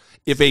doubt,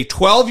 if a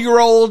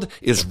 12-year-old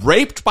is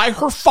raped by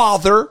her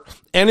father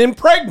and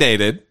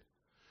impregnated,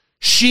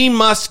 she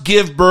must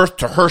give birth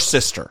to her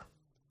sister.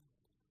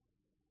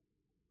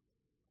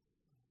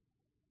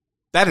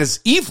 That is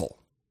evil.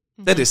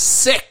 That is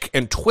sick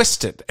and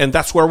twisted. And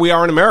that's where we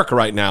are in America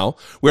right now,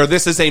 where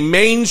this is a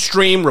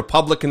mainstream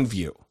Republican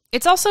view.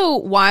 It's also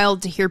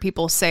wild to hear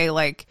people say,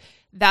 like,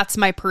 that's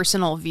my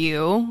personal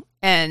view.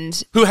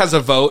 And who has a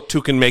vote,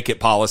 who can make it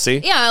policy?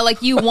 Yeah,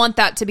 like you want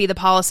that to be the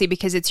policy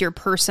because it's your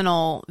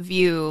personal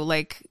view.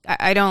 Like,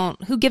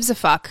 who gives a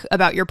fuck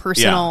about your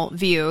personal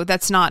view?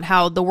 That's not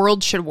how the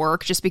world should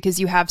work just because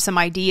you have some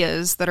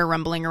ideas that are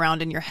rumbling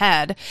around in your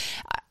head.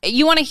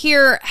 You want to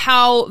hear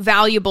how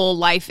valuable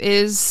life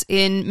is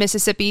in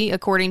Mississippi,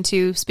 according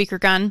to Speaker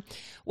Gunn?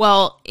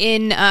 Well,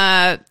 in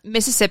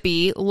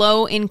Mississippi,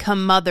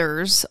 low-income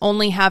mothers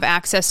only have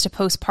access to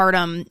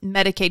postpartum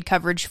Medicaid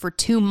coverage for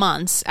 2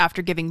 months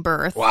after giving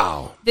birth.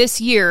 Wow. This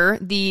year,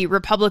 the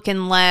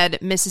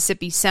Republican-led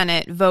Mississippi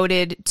Senate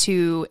voted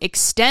to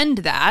extend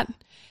that,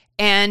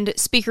 and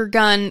Speaker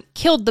Gunn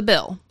killed the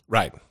bill.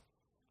 Right.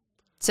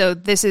 So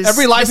this is...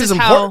 Every life is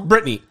important.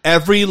 Brittany,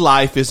 every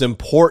life is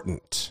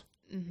important.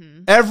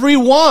 Mm-hmm.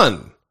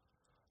 Everyone.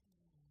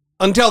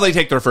 Until they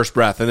take their first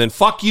breath, and then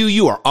fuck you,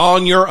 you are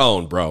on your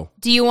own, bro.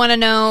 Do you want to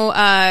know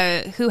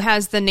who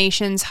has the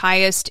nation's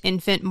highest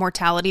infant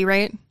mortality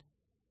rate?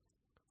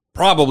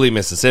 Probably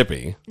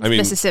Mississippi.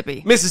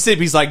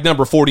 Mississippi's like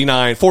number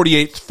 49,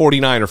 48,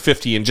 49, or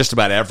 50 in just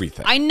about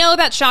everything. I know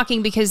that's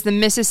shocking because the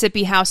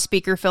Mississippi House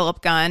Speaker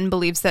Philip Gunn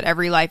believes that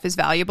every life is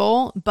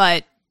valuable,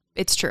 but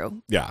it's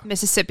true. Yeah.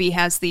 Mississippi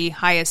has the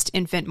highest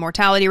infant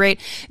mortality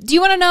rate. Do you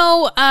want to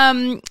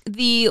know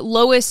the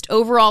lowest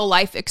overall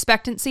life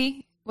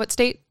expectancy? What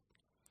state?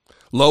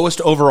 Lowest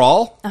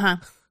overall? Uh-huh.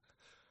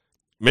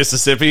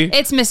 Mississippi?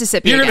 It's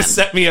Mississippi. You're going to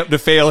set me up to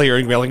fail here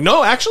and be like,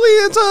 no, actually,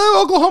 it's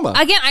Oklahoma.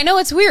 Again, I know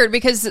it's weird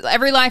because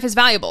every life is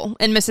valuable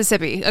in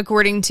Mississippi,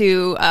 according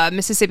to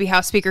Mississippi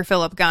House Speaker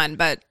Philip Gunn.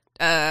 But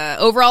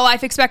overall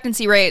life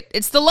expectancy rate,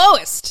 it's the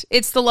lowest.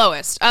 It's the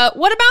lowest.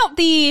 What about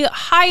the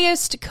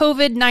highest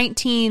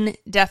COVID-19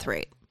 death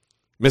rate?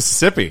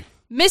 Mississippi.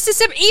 Even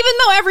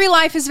though every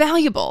life is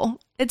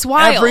valuable. It's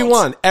wild.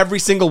 Every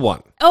single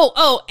one.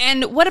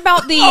 And what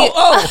about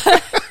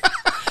the...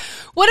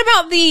 What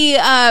about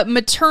the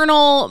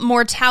maternal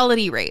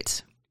mortality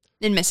rate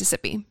in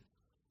Mississippi?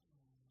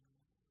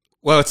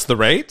 Well, it's the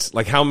rate.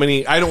 Like how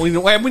many? I wouldn't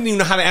even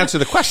know how to answer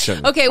the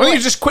question. Okay, why don't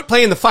you just quit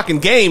playing the fucking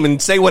game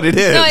and say what it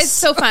is? No, it's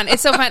so fun. And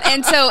so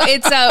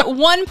it's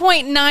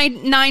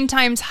 1.99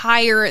 times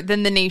higher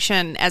than the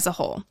nation as a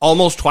whole.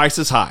 Almost twice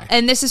as high.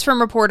 And this is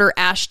from reporter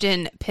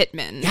Ashton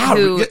Pittman,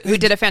 who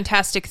did a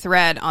fantastic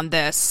thread on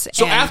this.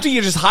 So after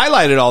you just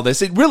highlighted all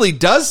this, it really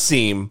does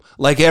seem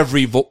like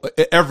every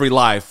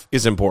life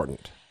is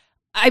important.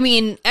 I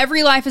mean,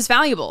 every life is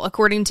valuable,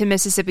 according to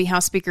Mississippi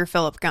House Speaker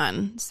Philip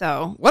Gunn.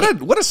 So what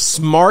a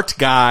smart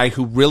guy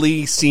who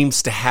really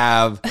seems to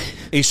have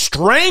a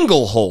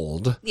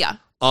stranglehold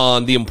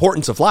on the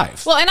importance of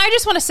life. Well, and I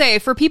just want to say,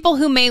 for people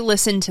who may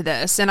listen to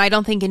this, and I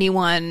don't think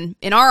anyone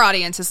in our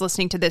audience is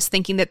listening to this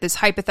thinking that this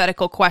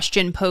hypothetical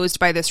question posed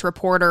by this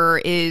reporter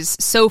is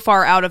so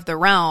far out of the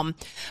realm,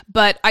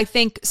 but I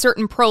think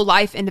certain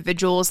pro-life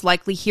individuals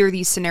likely hear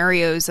these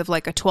scenarios of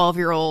like a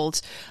 12-year-old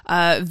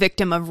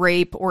victim of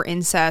rape or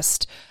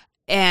incest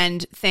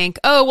and think,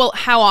 oh, well,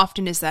 how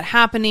often is that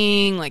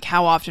happening? Like,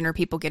 how often are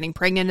people getting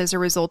pregnant as a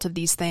result of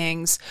these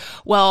things?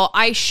 Well,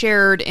 I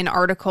shared an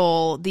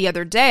article the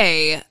other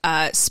day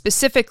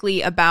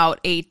specifically about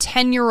a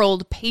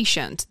 10-year-old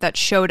patient that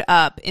showed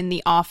up in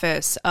the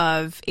office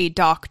of a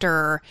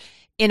doctor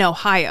in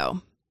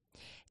Ohio.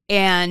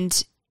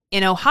 And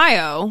in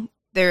Ohio,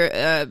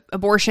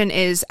 abortion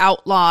is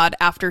outlawed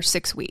after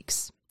 6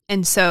 weeks.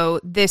 And so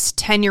this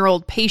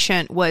 10-year-old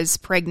patient was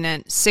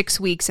pregnant 6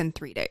 weeks and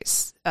 3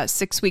 days.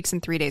 6 weeks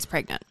and 3 days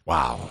pregnant.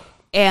 Wow.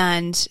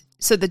 And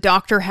so the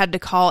doctor had to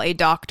call a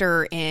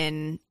doctor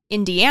in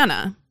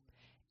Indiana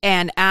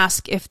and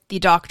ask if the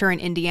doctor in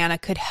Indiana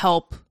could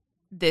help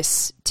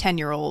this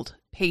 10-year-old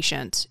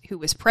patient who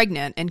was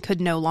pregnant and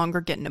could no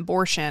longer get an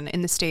abortion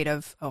in the state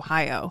of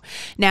Ohio.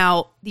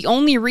 Now, the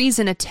only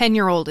reason a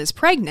 10-year-old is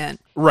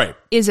pregnant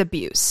is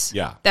abuse.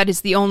 Yeah. That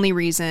is the only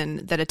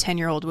reason that a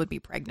 10-year-old would be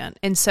pregnant.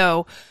 And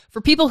so for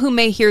people who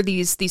may hear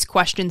these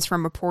questions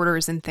from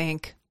reporters and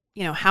think,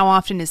 you know, how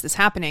often is this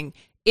happening?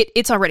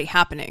 It's already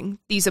happening.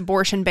 These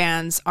abortion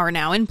bans are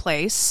now in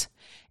place,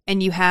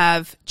 and you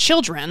have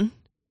children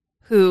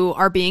who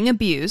are being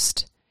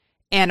abused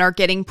and are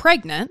getting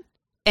pregnant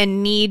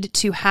and need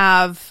to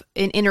have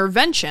an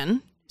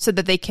intervention so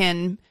that they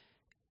can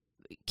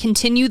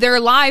continue their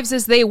lives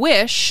as they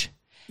wish.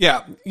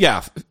 Yeah.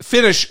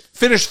 Finish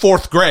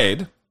 4th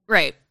grade.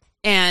 Right.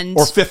 And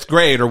or 5th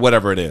grade or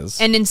whatever it is.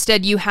 And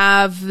instead you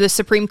have the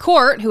Supreme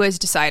Court who has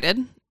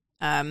decided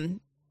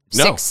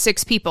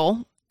six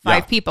people,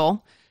 five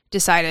people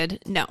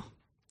decided no.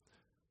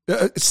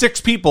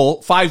 6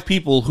 people, 5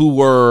 people who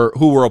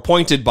were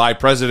appointed by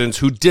presidents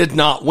who did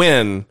not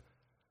win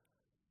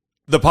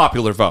the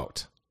popular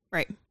vote.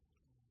 Right.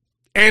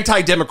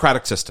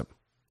 Anti-democratic system.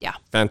 Yeah.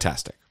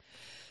 Fantastic.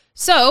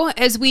 So,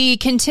 as we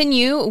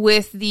continue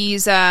with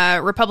these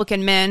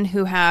Republican men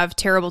who have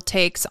terrible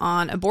takes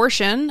on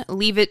abortion,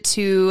 leave it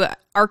to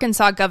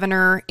Arkansas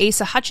Governor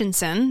Asa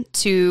Hutchinson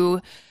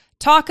to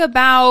talk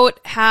about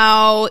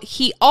how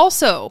he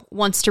also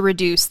wants to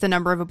reduce the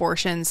number of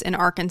abortions in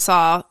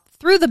Arkansas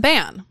through the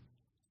ban.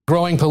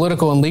 Growing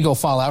political and legal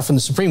fallout from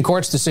the Supreme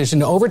Court's decision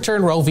to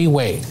overturn Roe v.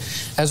 Wade.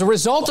 As a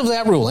result of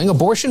that ruling,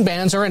 abortion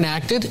bans are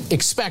enacted,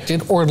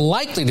 expected, or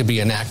likely to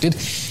be enacted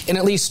in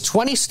at least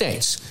 20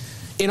 states.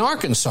 In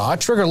Arkansas, a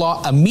trigger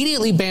law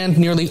immediately banned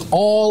nearly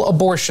all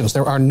abortions.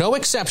 There are no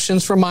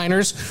exceptions for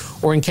minors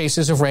or in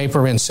cases of rape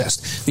or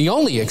incest. The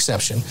only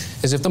exception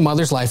is if the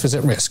mother's life is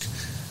at risk.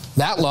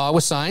 That law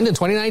was signed in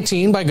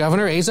 2019 by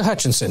Governor Asa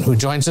Hutchinson, who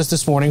joins us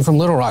this morning from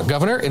Little Rock.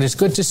 Governor, it is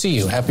good to see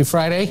you. Happy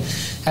Friday.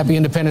 Happy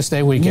Independence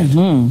Day weekend.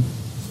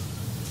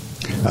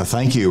 Mm-hmm.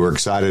 Thank you. We're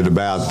excited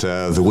about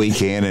the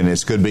weekend, and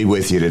it's good to be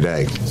with you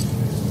today.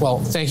 Well,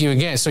 thank you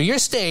again. So your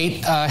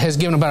state has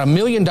given about $1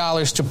 million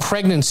to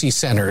pregnancy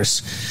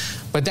centers,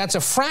 but that's a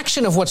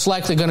fraction of what's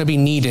likely going to be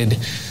needed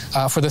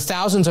for the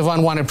thousands of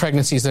unwanted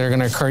pregnancies that are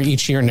going to occur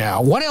each year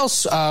now. What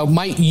else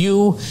might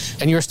you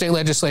and your state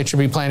legislature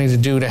be planning to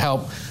do to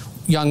help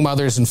young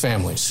mothers and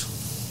families?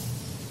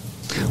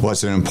 Well,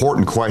 it's an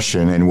important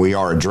question, and we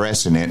are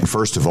addressing it. And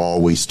first of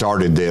all, we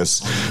started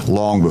this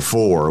long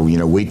before.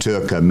 We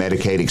took a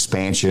Medicaid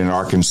expansion in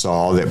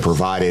Arkansas that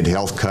provided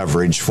health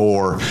coverage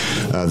for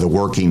the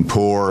working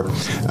poor.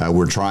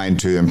 We're trying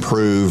to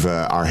improve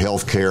our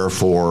health care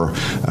for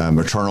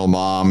maternal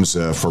moms,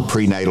 for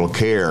prenatal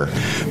care.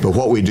 But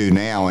what we do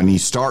now, and you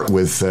start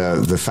with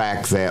the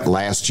fact that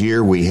last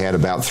year we had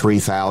about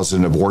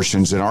 3,000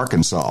 abortions in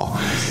Arkansas.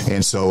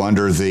 And so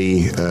under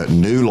the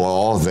new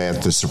law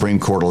that the Supreme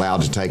Court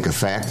allowed to take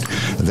effect,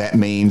 that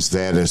means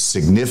that a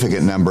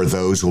significant number of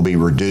those will be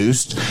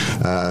reduced.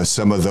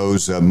 Some of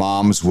those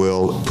moms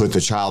will put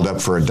the child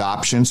up for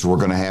adoption, so we're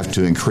going to have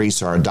to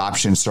increase our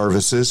adoption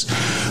services.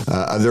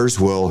 Others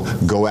will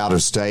go out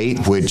of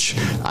state, which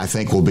I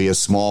think will be a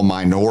small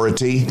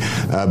minority,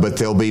 but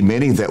there'll be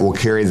many that will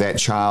carry that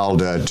child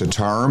to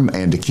term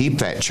and to keep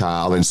that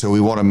child. And so we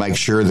want to make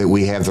sure that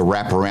we have the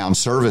wraparound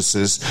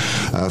services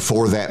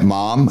for that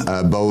mom,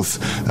 both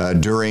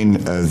during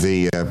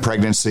the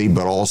pregnancy,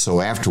 but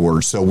also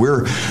afterwards. So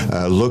we're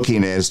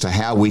looking as to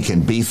how we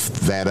can beef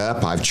that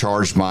up. I've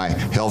charged my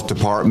health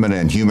department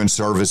and human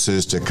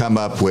services to come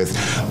up with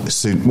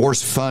more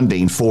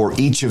funding for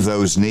each of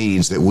those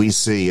needs that we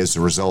see as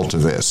a result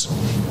of this.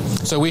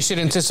 So we should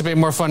anticipate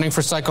more funding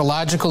for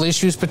psychological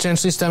issues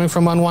potentially stemming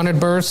from unwanted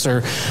births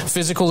or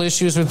physical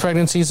issues with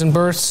pregnancies and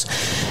births.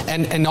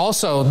 And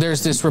also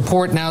there's this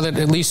report now that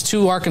at least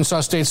 2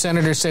 Arkansas state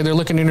senators say they're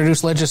looking to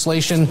introduce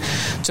legislation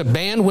to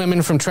ban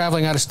women from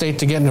traveling out of state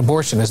to get an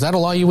abortion. Is that a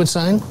law you would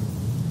sign?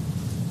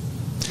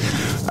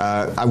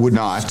 I would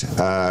not.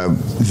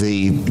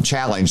 The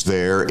challenge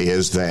there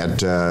is that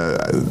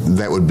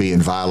that would be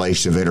in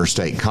violation of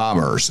interstate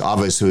commerce.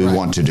 Obviously, we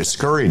want to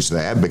discourage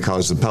that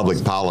because the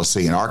public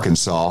policy in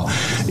Arkansas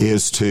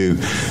is to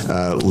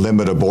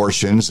limit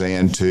abortions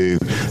and to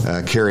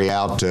carry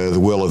out the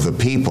will of the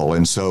people.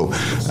 And so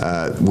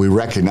we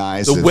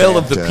recognize the will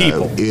of the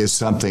people is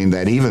something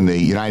that even the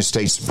United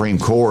States Supreme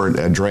Court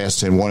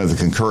addressed in one of the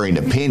concurring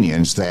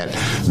opinions, that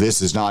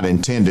this is not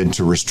intended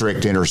to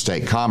restrict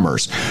interstate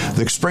commerce.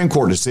 The Supreme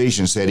Court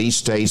decision said each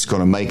state's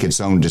going to make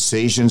its own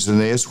decisions in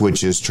this,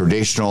 which is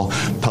traditional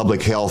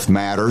public health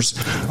matters.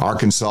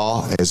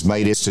 Arkansas has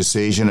made its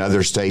decision.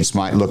 Other states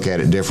might look at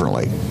it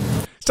differently.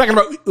 He's talking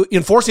about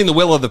enforcing the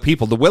will of the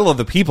people. The will of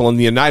the people in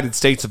the United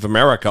States of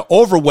America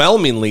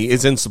overwhelmingly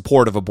is in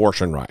support of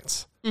abortion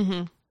rights.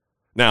 Mm-hmm.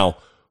 Now,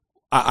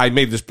 I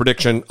made this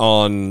prediction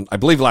on, I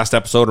believe, last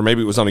episode, or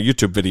maybe it was on a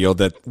YouTube video,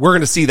 that we're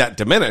going to see that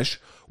diminish.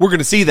 We're going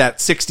to see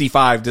that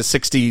 65 to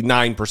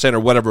 69% or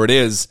whatever it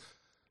is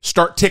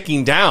start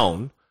ticking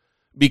down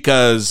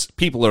because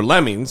people are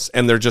lemmings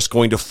and they're just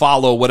going to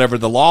follow whatever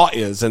the law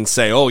is and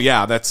say, oh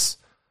yeah,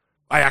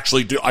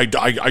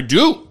 I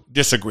do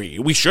disagree.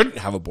 We shouldn't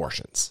have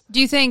abortions. Do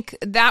you think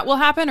that will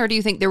happen, or do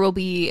you think there will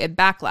be a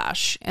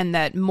backlash and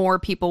that more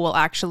people will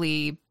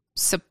actually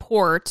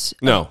support?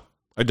 No,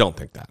 I don't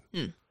think that.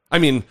 I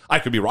mean, I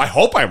could be wrong. I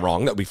hope I'm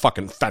wrong. That would be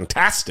fucking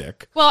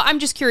fantastic. Well, I'm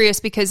just curious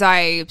because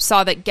I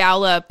saw that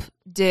Gallup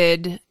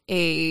did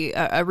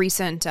a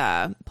recent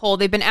poll.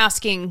 They've been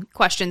asking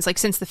questions like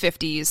since the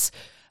 50s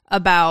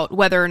about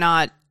whether or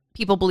not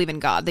people believe in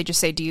God. They just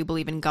say, do you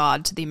believe in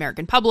God, to the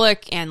American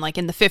public? And like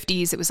in the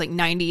 50s, it was like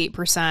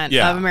 98%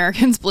 of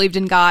Americans believed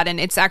in God. And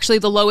it's actually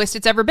the lowest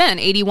it's ever been,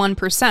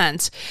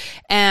 81%.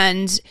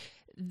 And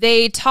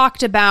they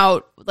talked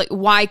about like,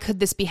 why could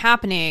this be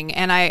happening?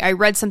 And I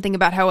read something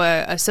about how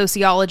a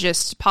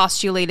sociologist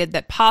postulated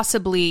that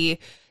possibly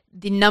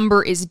the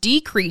number is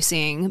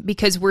decreasing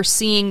because we're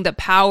seeing the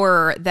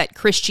power that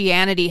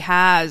Christianity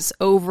has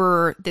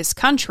over this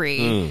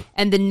country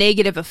and the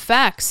negative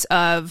effects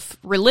of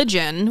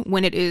religion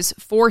when it is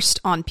forced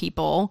on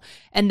people,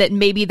 and that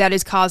maybe that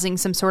is causing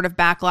some sort of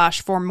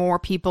backlash for more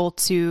people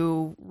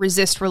to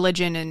resist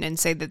religion and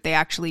say that they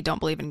actually don't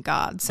believe in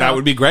God. So that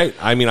would be great.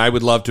 I mean, I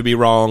would love to be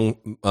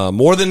wrong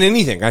more than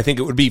anything. I think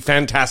it would be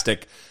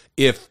fantastic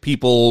if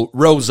people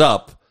rose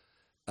up.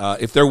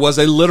 If there was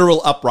a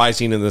literal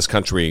uprising in this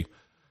country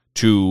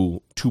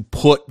to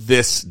put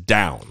this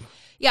down.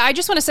 Yeah, I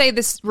just want to say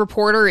this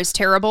reporter is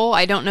terrible.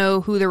 I don't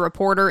know who the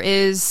reporter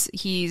is.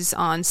 He's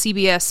on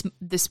CBS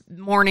this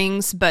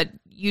mornings, but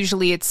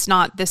usually it's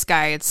not this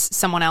guy, it's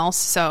someone else.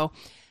 So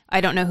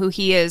I don't know who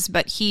he is,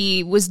 but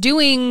he was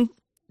doing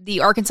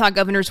the Arkansas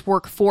governor's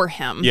work for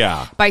him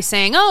by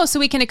saying, so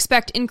we can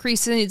expect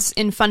increases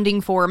in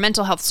funding for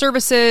mental health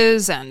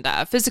services and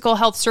physical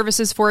health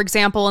services, for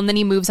example. And then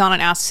he moves on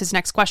and asks his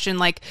next question,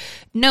 like,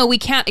 no, we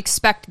can't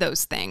expect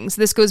those things.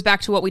 This goes back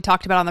to what we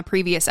talked about on the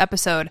previous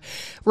episode.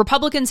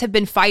 Republicans have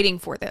been fighting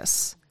for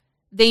this.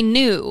 They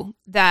knew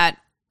that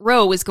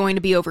Roe was going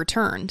to be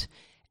overturned.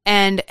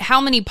 And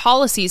how many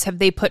policies have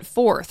they put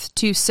forth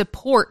to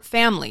support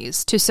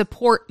families, to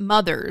support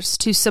mothers,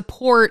 to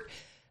support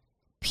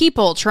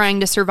people trying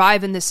to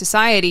survive in this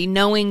society,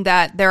 knowing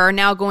that there are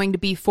now going to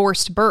be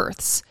forced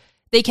births?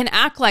 They can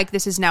act like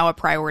this is now a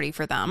priority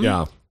for them.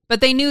 Yeah.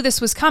 But they knew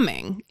this was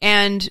coming.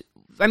 And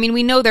I mean,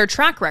 we know their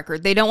track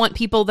record. They don't want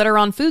people that are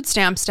on food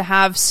stamps to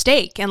have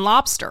steak and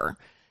lobster.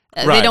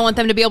 They Right. don't want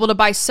them to be able to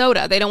buy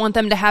soda. They don't want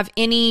them to have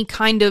any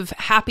kind of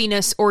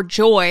happiness or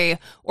joy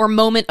or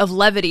moment of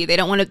levity. They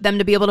don't want them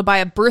to be able to buy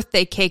a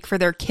birthday cake for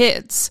their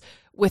kids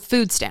with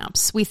food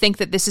stamps. We think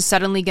that this is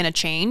suddenly going to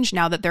change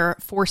now that they're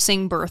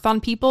forcing birth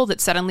on people, that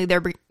suddenly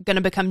they're going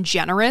to become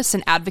generous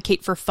and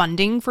advocate for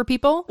funding for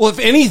people. Well, if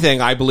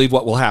anything, I believe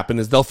what will happen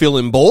is they'll feel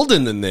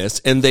emboldened in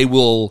this and they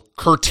will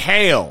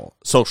curtail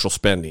social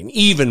spending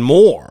even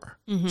more.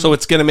 Mm-hmm. So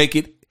it's going to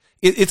make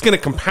it's going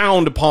to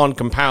compound upon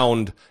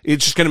compound.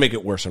 It's just going to make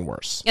it worse and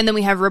worse. And then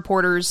we have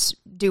reporters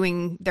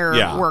doing their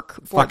work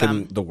for fucking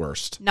them. The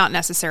worst. Not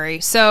necessary.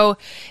 So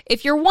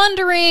if you're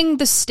wondering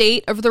the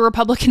state of the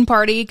Republican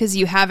Party, because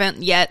you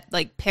haven't yet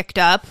picked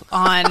up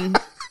on...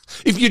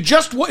 if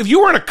you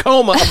were in a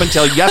coma up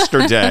until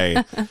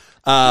yesterday,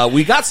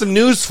 we got some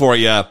news for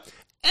you, and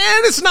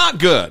it's not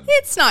good.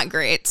 It's not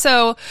great.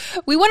 So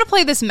we want to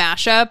play this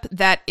mashup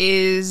that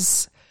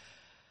is...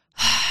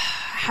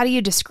 How do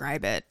you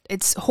describe it?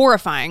 It's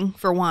horrifying,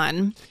 for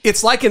one.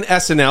 It's like an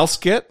SNL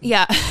skit.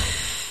 Yeah.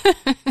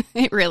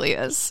 It really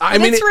is.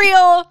 It's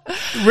real.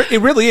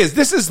 It really is.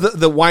 This is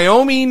the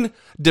Wyoming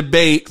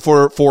debate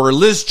for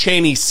Liz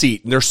Cheney's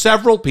seat. And there's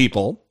several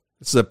people.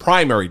 It's the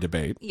primary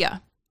debate. Yeah.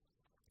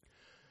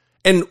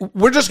 And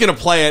we're just going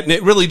to play it, and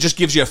it really just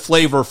gives you a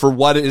flavor for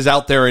what is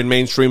out there in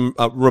mainstream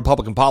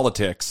Republican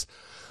politics.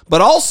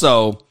 But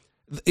also,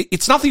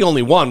 it's not the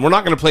only one. We're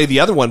not going to play the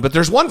other one, but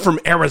there's one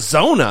from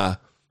Arizona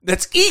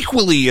that's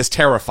equally as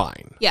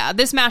terrifying. Yeah,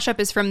 this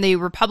mashup is from the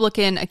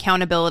Republican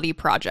Accountability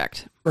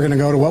Project. We're going to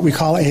go to what we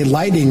call a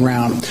lightning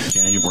round.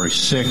 January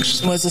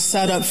 6th was a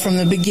setup from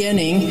the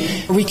beginning.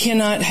 We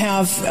cannot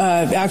have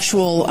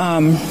actual,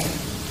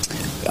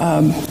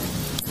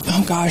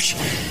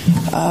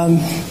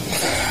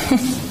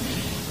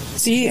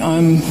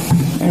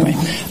 anyway.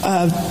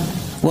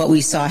 What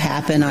we saw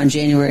happen on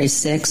January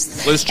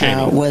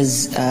 6th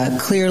was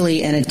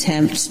clearly an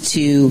attempt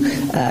to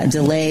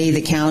delay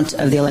the count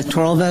of the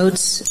electoral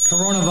votes.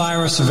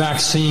 Coronavirus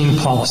vaccine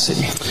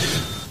policy.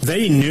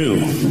 They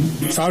knew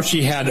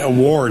Fauci had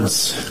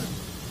awards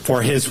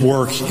for his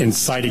work in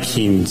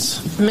cytokines.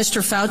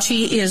 Mr.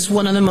 Fauci is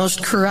one of the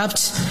most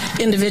corrupt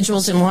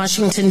individuals in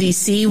Washington,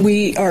 D.C.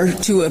 We are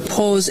to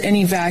oppose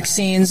any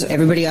vaccines.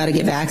 Everybody ought to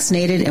get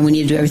vaccinated, and we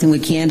need to do everything we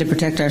can to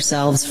protect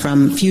ourselves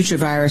from future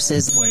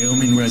viruses.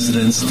 Wyoming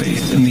residents'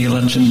 faith in the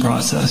election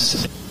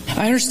process.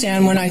 I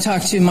understand when I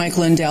talked to Mike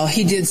Lindell,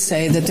 he did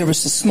say that there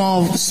was a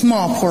small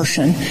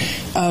portion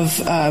of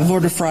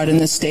voter fraud in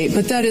this state,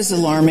 but that is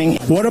alarming.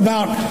 What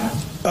about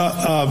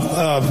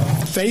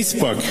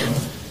Facebook?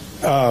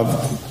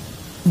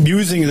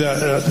 Using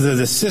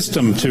the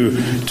system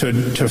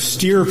to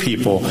steer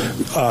people.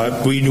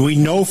 We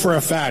know for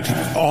a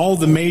fact all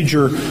the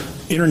major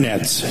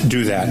internets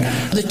do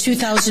that. The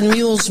 2000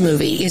 Mules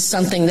movie is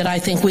something that I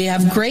think we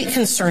have great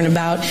concern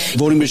about.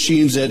 Voting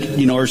machines that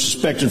are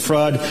suspected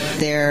fraud.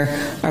 There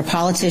are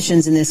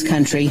politicians in this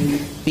country,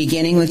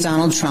 beginning with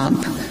Donald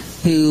Trump,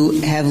 who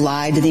have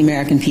lied to the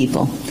American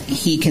people.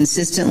 He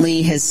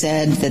consistently has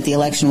said that the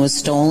election was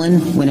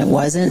stolen when it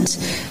wasn't.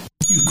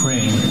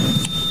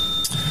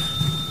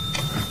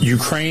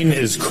 Ukraine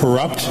is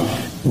corrupt.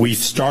 We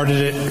started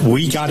it.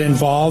 We got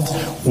involved.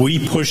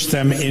 We pushed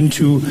them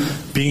into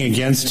being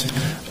against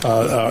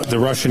the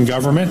Russian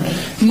government.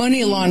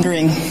 Money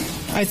laundering.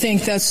 I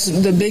think that's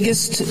the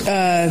biggest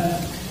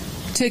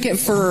ticket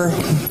for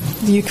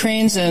the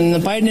Ukrainians and the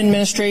Biden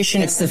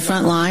administration. It's the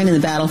front line in the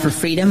battle for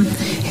freedom.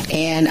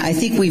 And I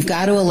think we've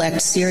got to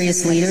elect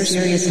serious leaders.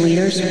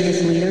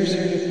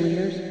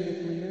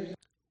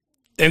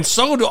 And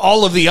so do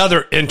all of the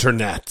other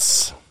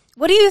internets.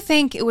 What do you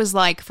think it was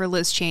like for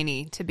Liz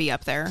Cheney to be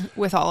up there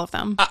with all of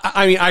them?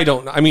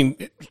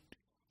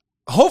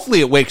 Hopefully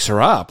it wakes her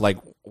up. Like,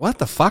 what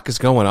the fuck is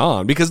going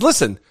on? Because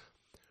listen,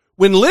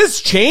 when Liz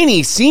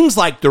Cheney seems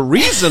like the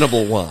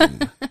reasonable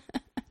one,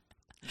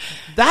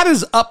 that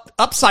is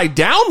upside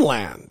down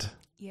land.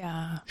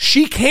 Yeah.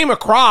 She came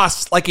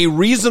across like a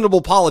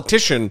reasonable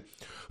politician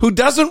who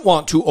doesn't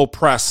want to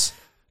oppress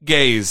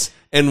gays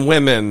and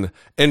women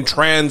and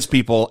trans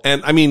people.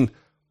 And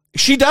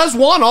she does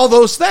want all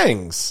those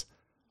things.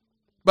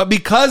 But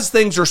because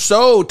things are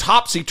so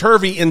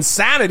topsy-turvy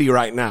insanity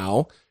right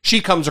now,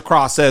 she comes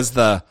across as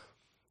the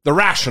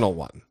rational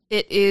one.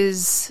 It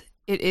is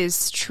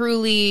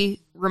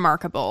truly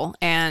remarkable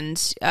and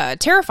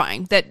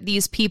terrifying that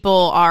these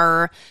people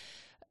are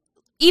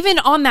even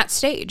on that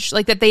stage,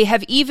 like that they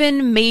have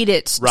even made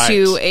it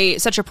to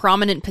such a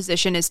prominent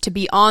position as to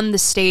be on the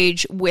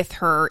stage with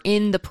her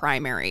in the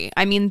primary.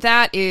 I mean,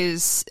 that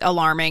is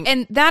alarming.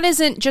 And that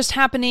isn't just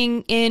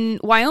happening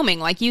in Wyoming.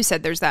 Like you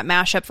said, there's that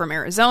mashup from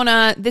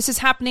Arizona. This is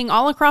happening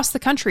all across the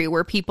country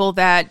where people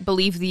that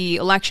believe the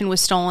election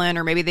was stolen,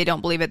 or maybe they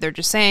don't believe it, they're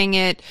just saying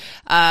it,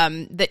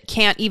 that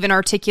can't even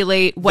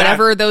articulate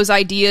whatever those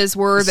ideas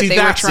were that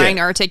they were trying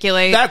to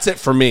articulate. That's it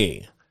for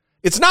me.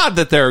 It's not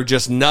that they're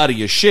just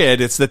nutty as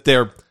shit. It's that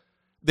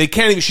they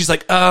can't even. She's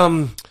like,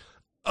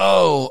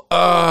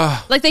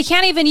 Like they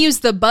can't even use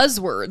the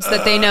buzzwords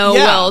that they know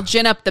will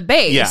gin up the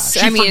base. Yeah,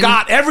 she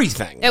forgot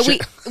everything.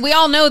 We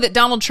all know that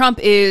Donald Trump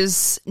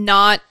is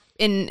not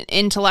an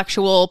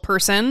intellectual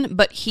person,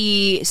 but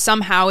he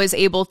somehow is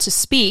able to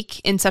speak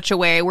in such a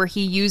way where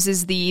he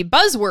uses the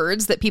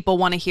buzzwords that people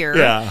want to hear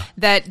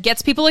that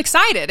gets people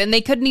excited, and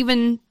they couldn't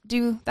even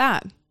do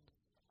that.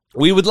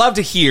 We would love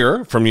to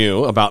hear from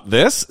you about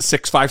this.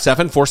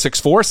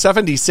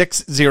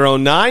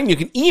 657-464-7609. You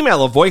can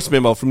email a voice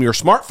memo from your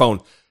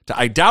smartphone to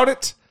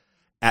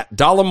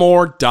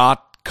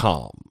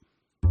idoubtit@dollemore.com.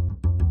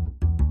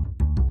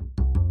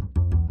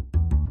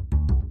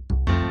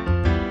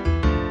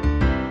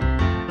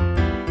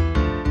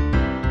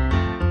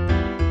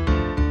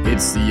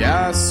 It's the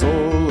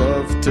asshole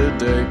of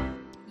today.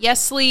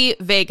 Yesli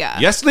Vega.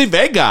 Yesli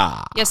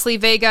Vega. Yesli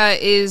Vega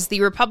is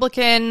the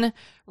Republican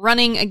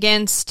running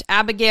against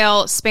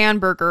Abigail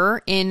Spanberger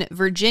in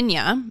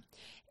Virginia.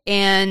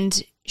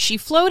 And she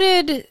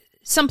floated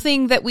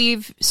something that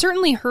we've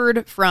certainly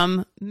heard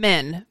from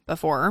men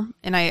before.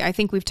 And I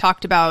think we've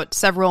talked about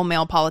several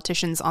male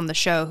politicians on the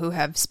show who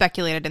have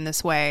speculated in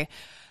this way.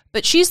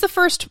 But she's the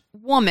first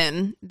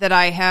woman that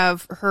I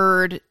have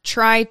heard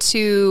try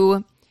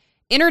to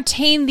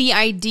entertain the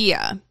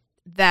idea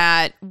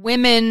that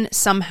women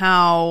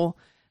somehow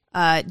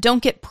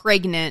don't get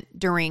pregnant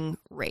during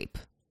rape.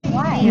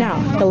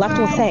 No, the left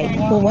will say,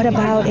 well, what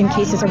about in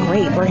cases of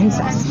rape or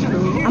incest?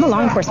 I'm a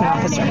law enforcement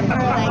officer.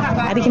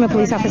 I became a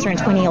police officer in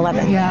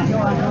 2011.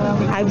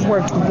 I've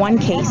worked one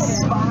case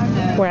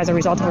where as a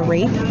result of a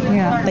rape,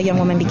 the young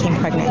woman became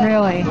pregnant.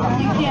 Really?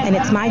 And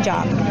it's my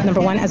job, number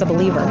one, as a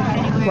believer,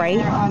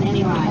 right,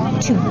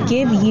 to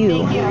give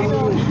you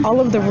all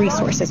of the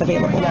resources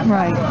available.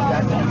 Right.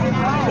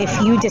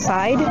 If you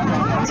decide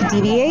to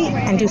deviate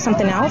and do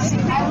something else,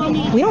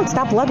 we don't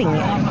stop loving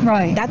you.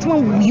 Right. That's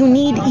when you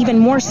need even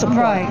more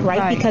support,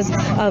 right? Because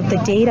of the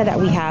data that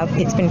we have,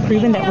 it's been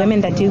proven that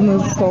women that do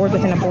move forward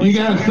with an abortion,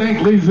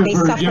 they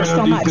suffer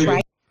so much,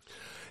 right?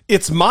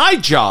 It's my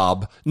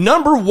job,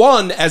 number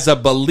one, as a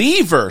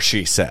believer,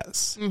 she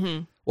says.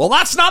 Mm-hmm. Well,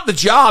 that's not the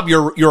job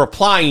you're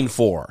applying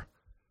for,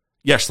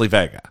 Yesli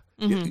Vega.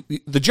 Mm-hmm.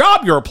 The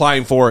job you're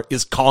applying for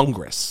is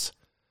Congress.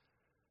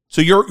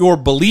 So your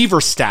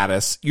believer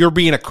status, your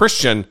being a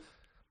Christian,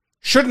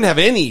 shouldn't have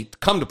any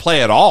come to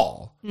play at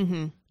all,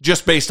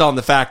 just based on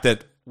the fact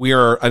that we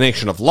are a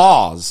nation of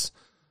laws,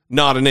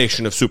 not a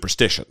nation of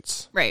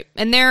superstitions. Right.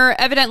 And there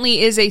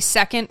evidently is a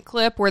second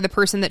clip where the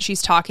person that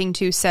she's talking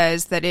to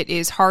says that it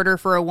is harder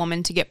for a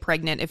woman to get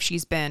pregnant if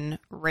she's been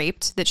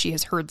raped, that she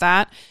has heard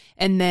that.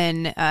 And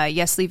then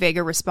Yesli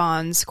Vega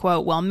responds,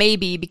 quote, well,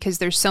 maybe because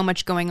there's so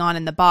much going on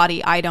in the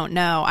body. I don't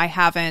know. I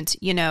haven't,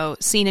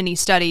 seen any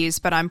studies,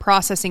 but I'm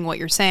processing what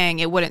you're saying.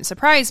 It wouldn't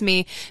surprise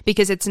me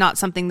because it's not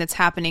something that's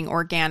happening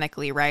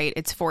organically, right?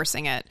 It's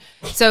forcing it.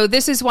 So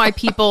this is why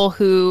people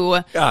who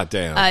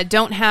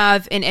don't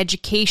have an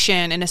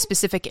education in a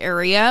specific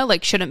area,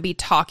 shouldn't be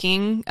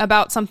talking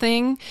about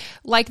something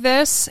like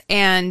this.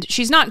 And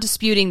she's not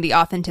disputing the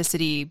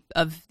authenticity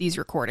of these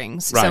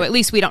recordings. Right. So at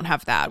least we don't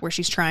have that where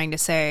she's trying to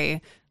say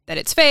that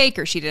it's fake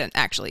or she didn't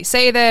actually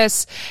say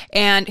this.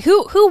 And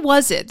who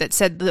was it that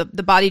said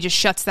the body just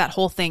shuts that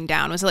whole thing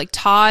down? Was it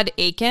Todd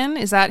Akin?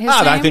 Is that his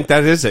name? I think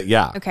that is it,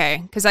 yeah. Okay,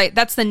 because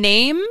that's the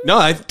name?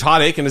 No,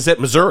 Todd Akin is at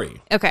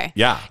Missouri. Okay.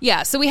 Yeah.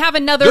 Yeah, so we have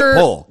another...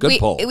 Good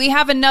poll. We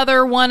have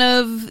another one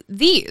of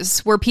these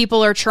where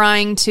people are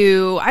trying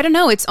to... I don't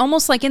know, it's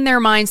almost like in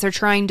their minds they're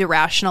trying to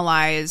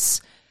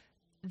rationalize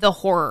the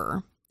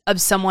horror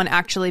of someone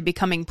actually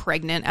becoming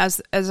pregnant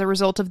as a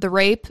result of the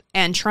rape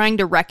and trying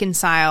to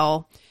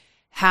reconcile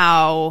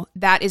how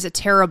that is a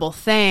terrible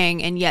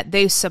thing, and yet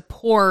they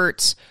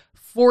support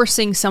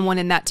forcing someone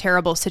in that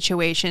terrible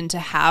situation to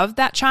have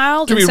that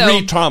child. To be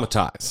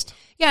re-traumatized.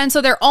 Yeah, and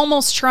so they're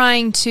almost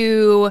trying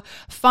to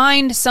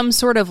find some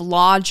sort of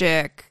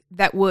logic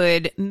that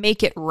would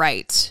make it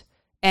right.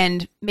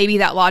 And maybe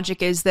that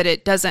logic is that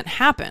it doesn't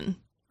happen,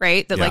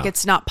 right? That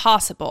it's not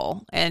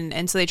possible.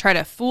 And so they try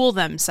to fool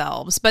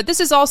themselves. But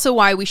this is also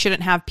why we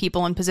shouldn't have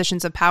people in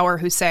positions of power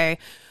who say,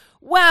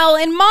 well,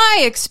 in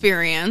my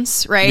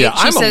experience, right? Yeah,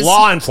 I'm a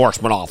law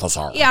enforcement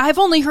officer. Yeah, I've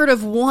only heard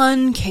of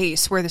one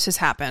case where this has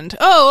happened.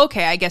 Oh,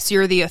 okay, I guess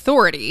you're the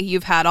authority.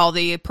 You've had all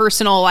the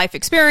personal life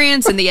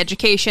experience and the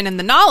education and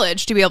the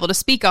knowledge to be able to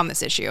speak on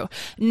this issue.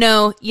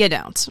 No, you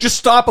don't. Just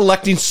stop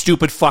electing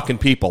stupid fucking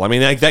people. I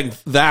mean, I think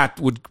that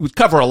would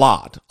cover a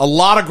lot. A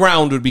lot of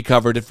ground would be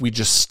covered if we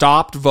just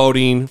stopped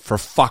voting for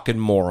fucking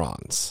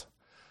morons.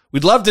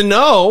 We'd love to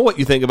know what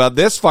you think about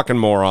this fucking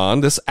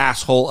moron, this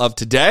asshole of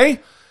today.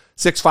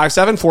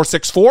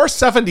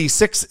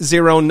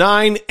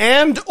 657-464-7609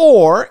 and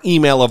or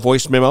email a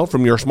voice memo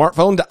from your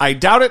smartphone to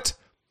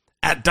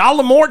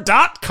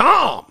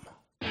idoubtit@dollemore.com.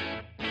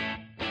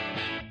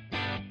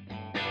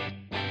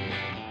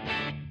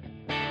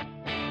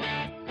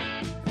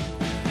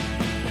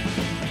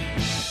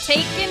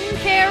 Taking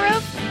care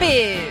of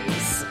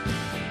biz.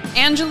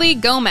 Angeli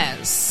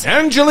Gomez.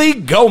 Angeli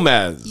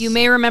Gomez. You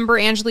may remember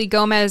Angeli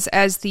Gomez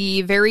as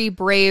the very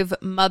brave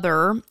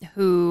mother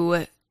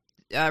who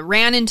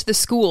ran into the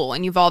school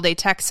in Uvalde,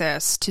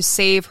 Texas to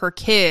save her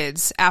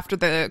kids after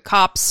the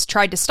cops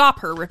tried to stop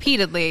her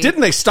repeatedly.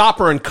 Didn't they stop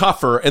her and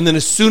cuff her? And then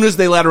as soon as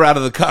they let her out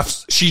of the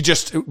cuffs, she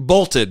just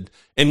bolted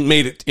and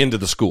made it into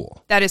the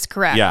school. That is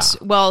correct. Yeah.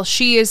 Well,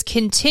 she is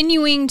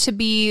continuing to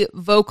be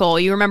vocal.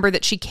 You remember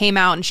that she came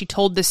out and she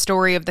told this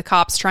story of the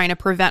cops trying to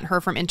prevent her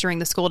from entering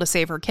the school to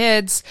save her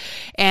kids.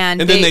 And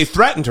then they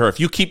threatened her. If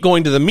you keep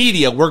going to the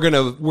media, we're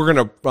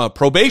gonna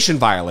probation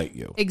violate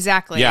you.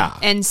 Exactly. Yeah.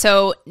 And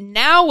so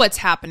now what's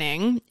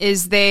happening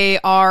is they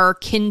are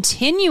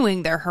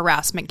continuing their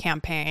harassment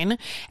campaign.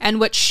 And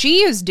what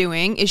she is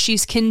doing is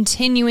she's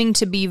continuing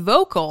to be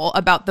vocal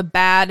about the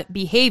bad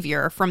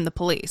behavior from the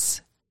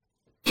police.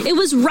 It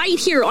was right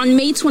here on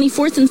May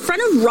 24th in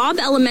front of Robb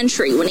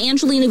Elementary when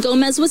Angelina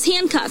Gomez was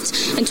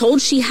handcuffed and told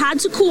she had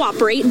to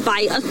cooperate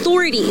by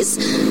authorities.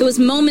 It was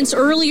moments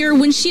earlier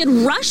when she had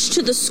rushed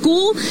to the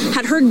school,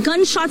 had heard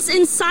gunshots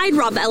inside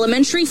Robb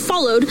Elementary,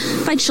 followed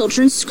by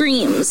children's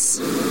screams.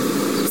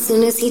 As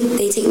soon as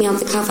they take me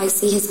off the cuff, I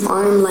see his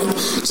arm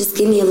just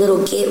give me a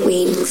little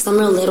gateway, because I'm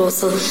real little,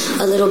 so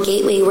a little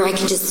gateway where I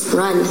can just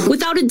run.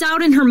 Without a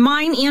doubt in her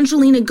mind,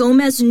 Angelina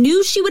Gomez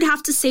knew she would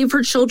have to save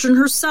her children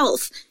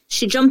herself.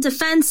 She jumped a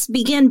fence,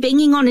 began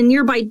banging on a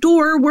nearby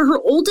door where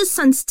her oldest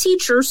son's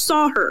teacher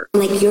saw her.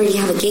 You already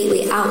have a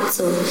gateway out,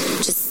 so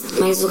just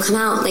might as well come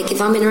out. If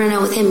I'm going to run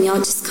out with him, y'all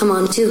just come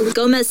on too.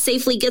 Gomez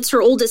safely gets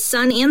her oldest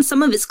son and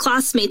some of his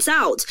classmates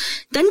out,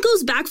 then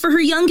goes back for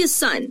her youngest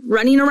son,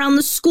 running around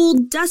the school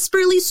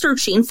desperately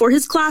searching for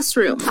his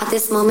classroom. At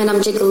this moment,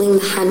 I'm jiggling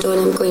the handle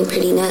and I'm going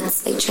pretty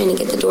nuts, trying to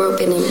get the door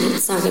open, and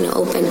it's not going to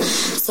open.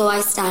 So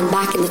I stand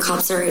back and the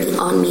cops are already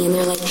on me, and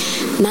they're like,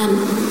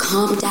 "Ma'am,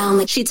 calm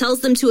down." She tells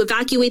them to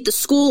evacuate the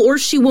school or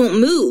she won't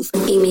move.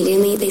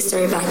 Immediately, they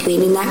start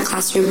evacuating that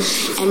classroom,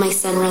 and my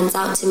son runs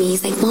out to me.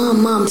 He's like,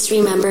 Mom. Just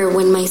remember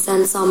when my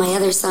son saw my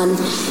other son,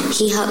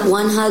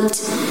 one hugged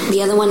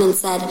the other one and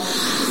said,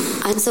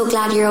 "I'm so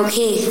glad you're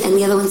okay." And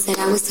the other one said,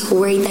 "I was so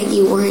worried that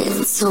you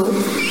weren't." So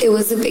it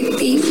was a big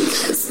thing,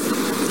 because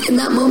in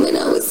that moment,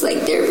 I was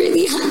like, they're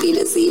really happy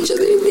to see each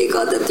other. They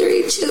got that they're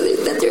each other,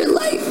 that they're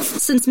alive.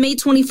 Since May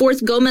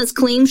 24th, Gomez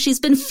claims she's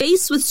been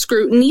faced with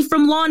scrutiny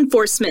from law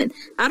enforcement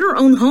at her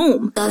own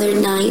home. The other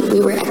night, we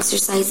were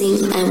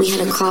exercising, and we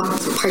had a cop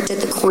parked at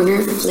the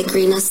corner,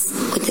 flickering us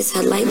with his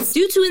headlights.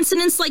 Due to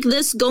incidents like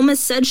this, Gomez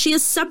said she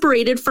is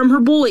separated from her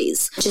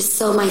boys. Just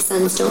so my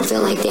sons don't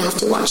feel like they have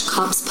to watch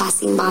cops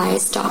passing by,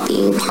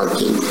 stopping,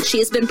 parking. She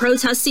has been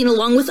protesting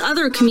along with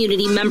other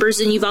community members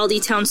in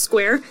Uvalde Town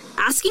Square,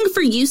 asking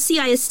for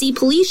UCISD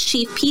Police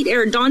Chief Pete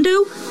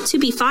Arredondo to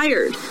be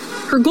fired.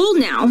 Her goal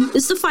now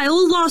is to file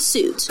a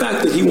lawsuit. The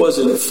fact that he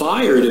wasn't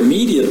fired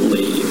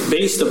immediately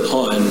based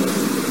upon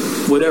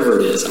whatever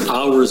it is,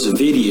 hours of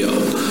video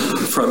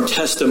from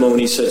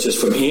testimony such as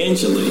from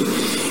Angeli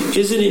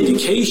is an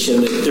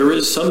indication that there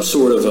is some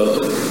sort of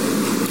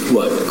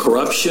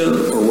corruption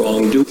or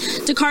wrongdoing.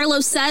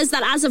 DeCarlo says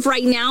that as of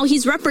right now,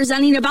 he's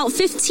representing about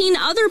 15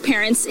 other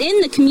parents in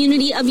the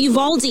community of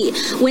Uvalde.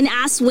 When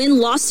asked when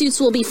lawsuits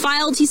will be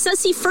filed, he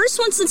says he first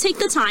wants to take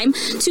the time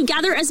to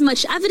gather as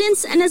much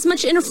evidence and as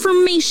much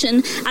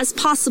information as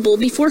possible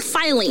before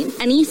filing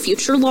any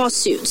future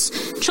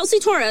lawsuits. Chelsea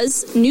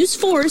Torres, News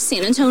 4,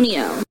 San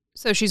Antonio.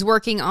 So she's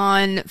working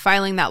on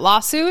filing that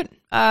lawsuit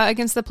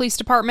against the police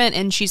department,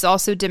 and she's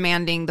also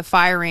demanding the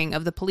firing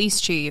of the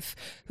police chief,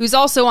 who's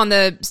also on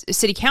the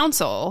city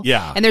council.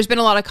 Yeah. And there's been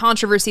a lot of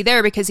controversy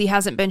there because he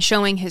hasn't been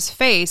showing his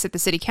face at the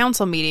city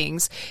council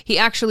meetings. He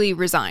actually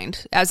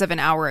resigned as of an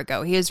hour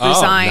ago. He has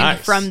resigned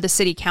from the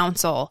city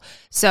council.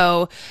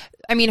 So,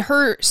 I mean,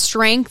 her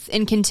strength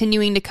in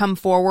continuing to come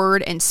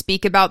forward and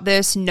speak about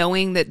this,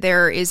 knowing that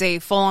there is a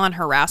full-on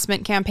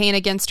harassment campaign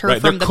against her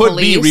from the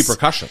police. There could be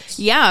repercussions.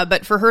 Yeah,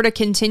 but for her to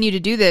continue to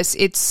do this,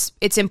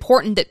 it's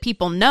important that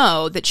people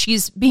know that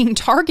she's being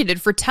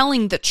targeted for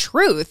telling the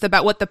truth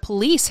about what the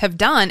police have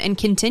done and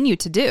continue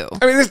to do.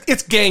 I mean,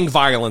 it's gang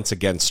violence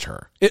against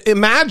her.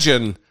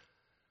 Imagine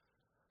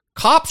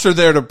cops are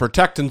there to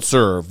protect and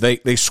serve.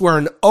 They swear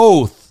an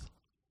oath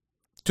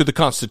to the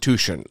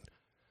Constitution.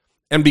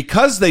 And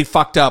because they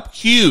fucked up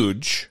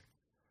huge,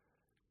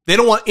 they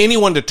don't want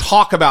anyone to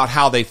talk about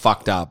how they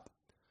fucked up.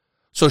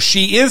 So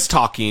she is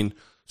talking.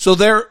 So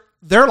they're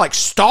like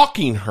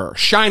stalking her,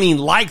 shining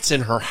lights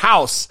in her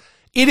house.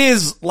 It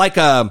is like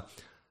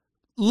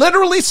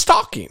literally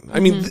stalking.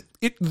 I mean,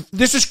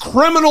 this is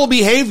criminal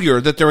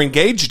behavior that they're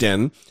engaged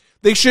in.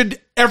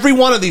 Every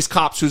one of these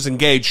cops who's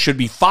engaged should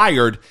be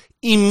fired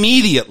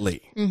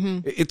immediately. Mm-hmm.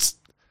 It's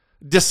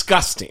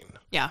disgusting.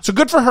 Yeah. So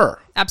good for her.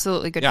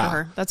 Absolutely good for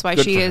her. That's why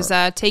she is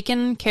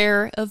taking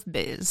care of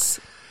biz.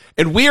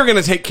 And we are going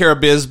to take care of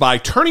biz by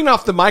turning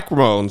off the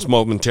microphones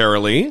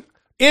momentarily,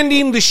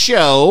 ending the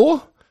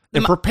show,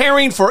 and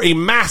preparing for a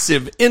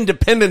massive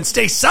Independence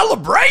Day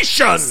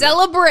celebration.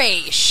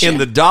 In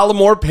the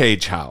Dollamore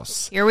Page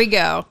House. Here we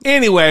go.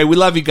 Anyway, we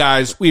love you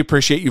guys. We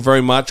appreciate you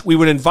very much. We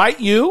would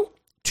invite you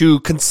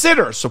to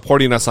consider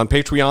supporting us on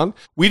Patreon.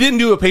 We didn't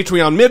do a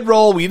Patreon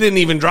mid-roll. We didn't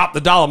even drop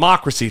the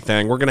Dollamocracy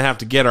thing. We're going to have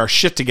to get our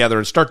shit together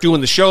and start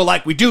doing the show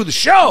like we do the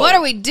show. What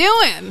are we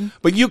doing?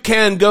 But you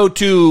can go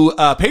to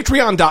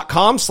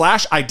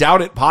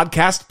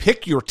patreon.com/IDoubtItPodcast,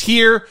 pick your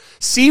tier,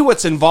 see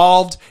what's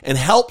involved, and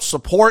help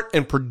support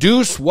and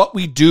produce what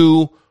we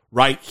do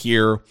right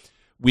here.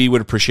 We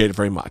would appreciate it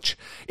very much.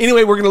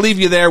 Anyway, we're going to leave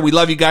you there. We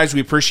love you guys. We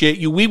appreciate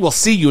you. We will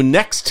see you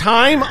next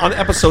time on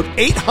episode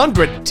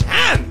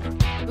 810.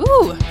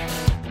 Ooh.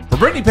 For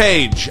Brittany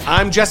Page,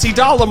 I'm Jesse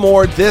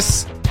Dollamore.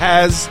 This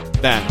has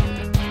been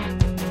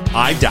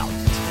I Doubt It.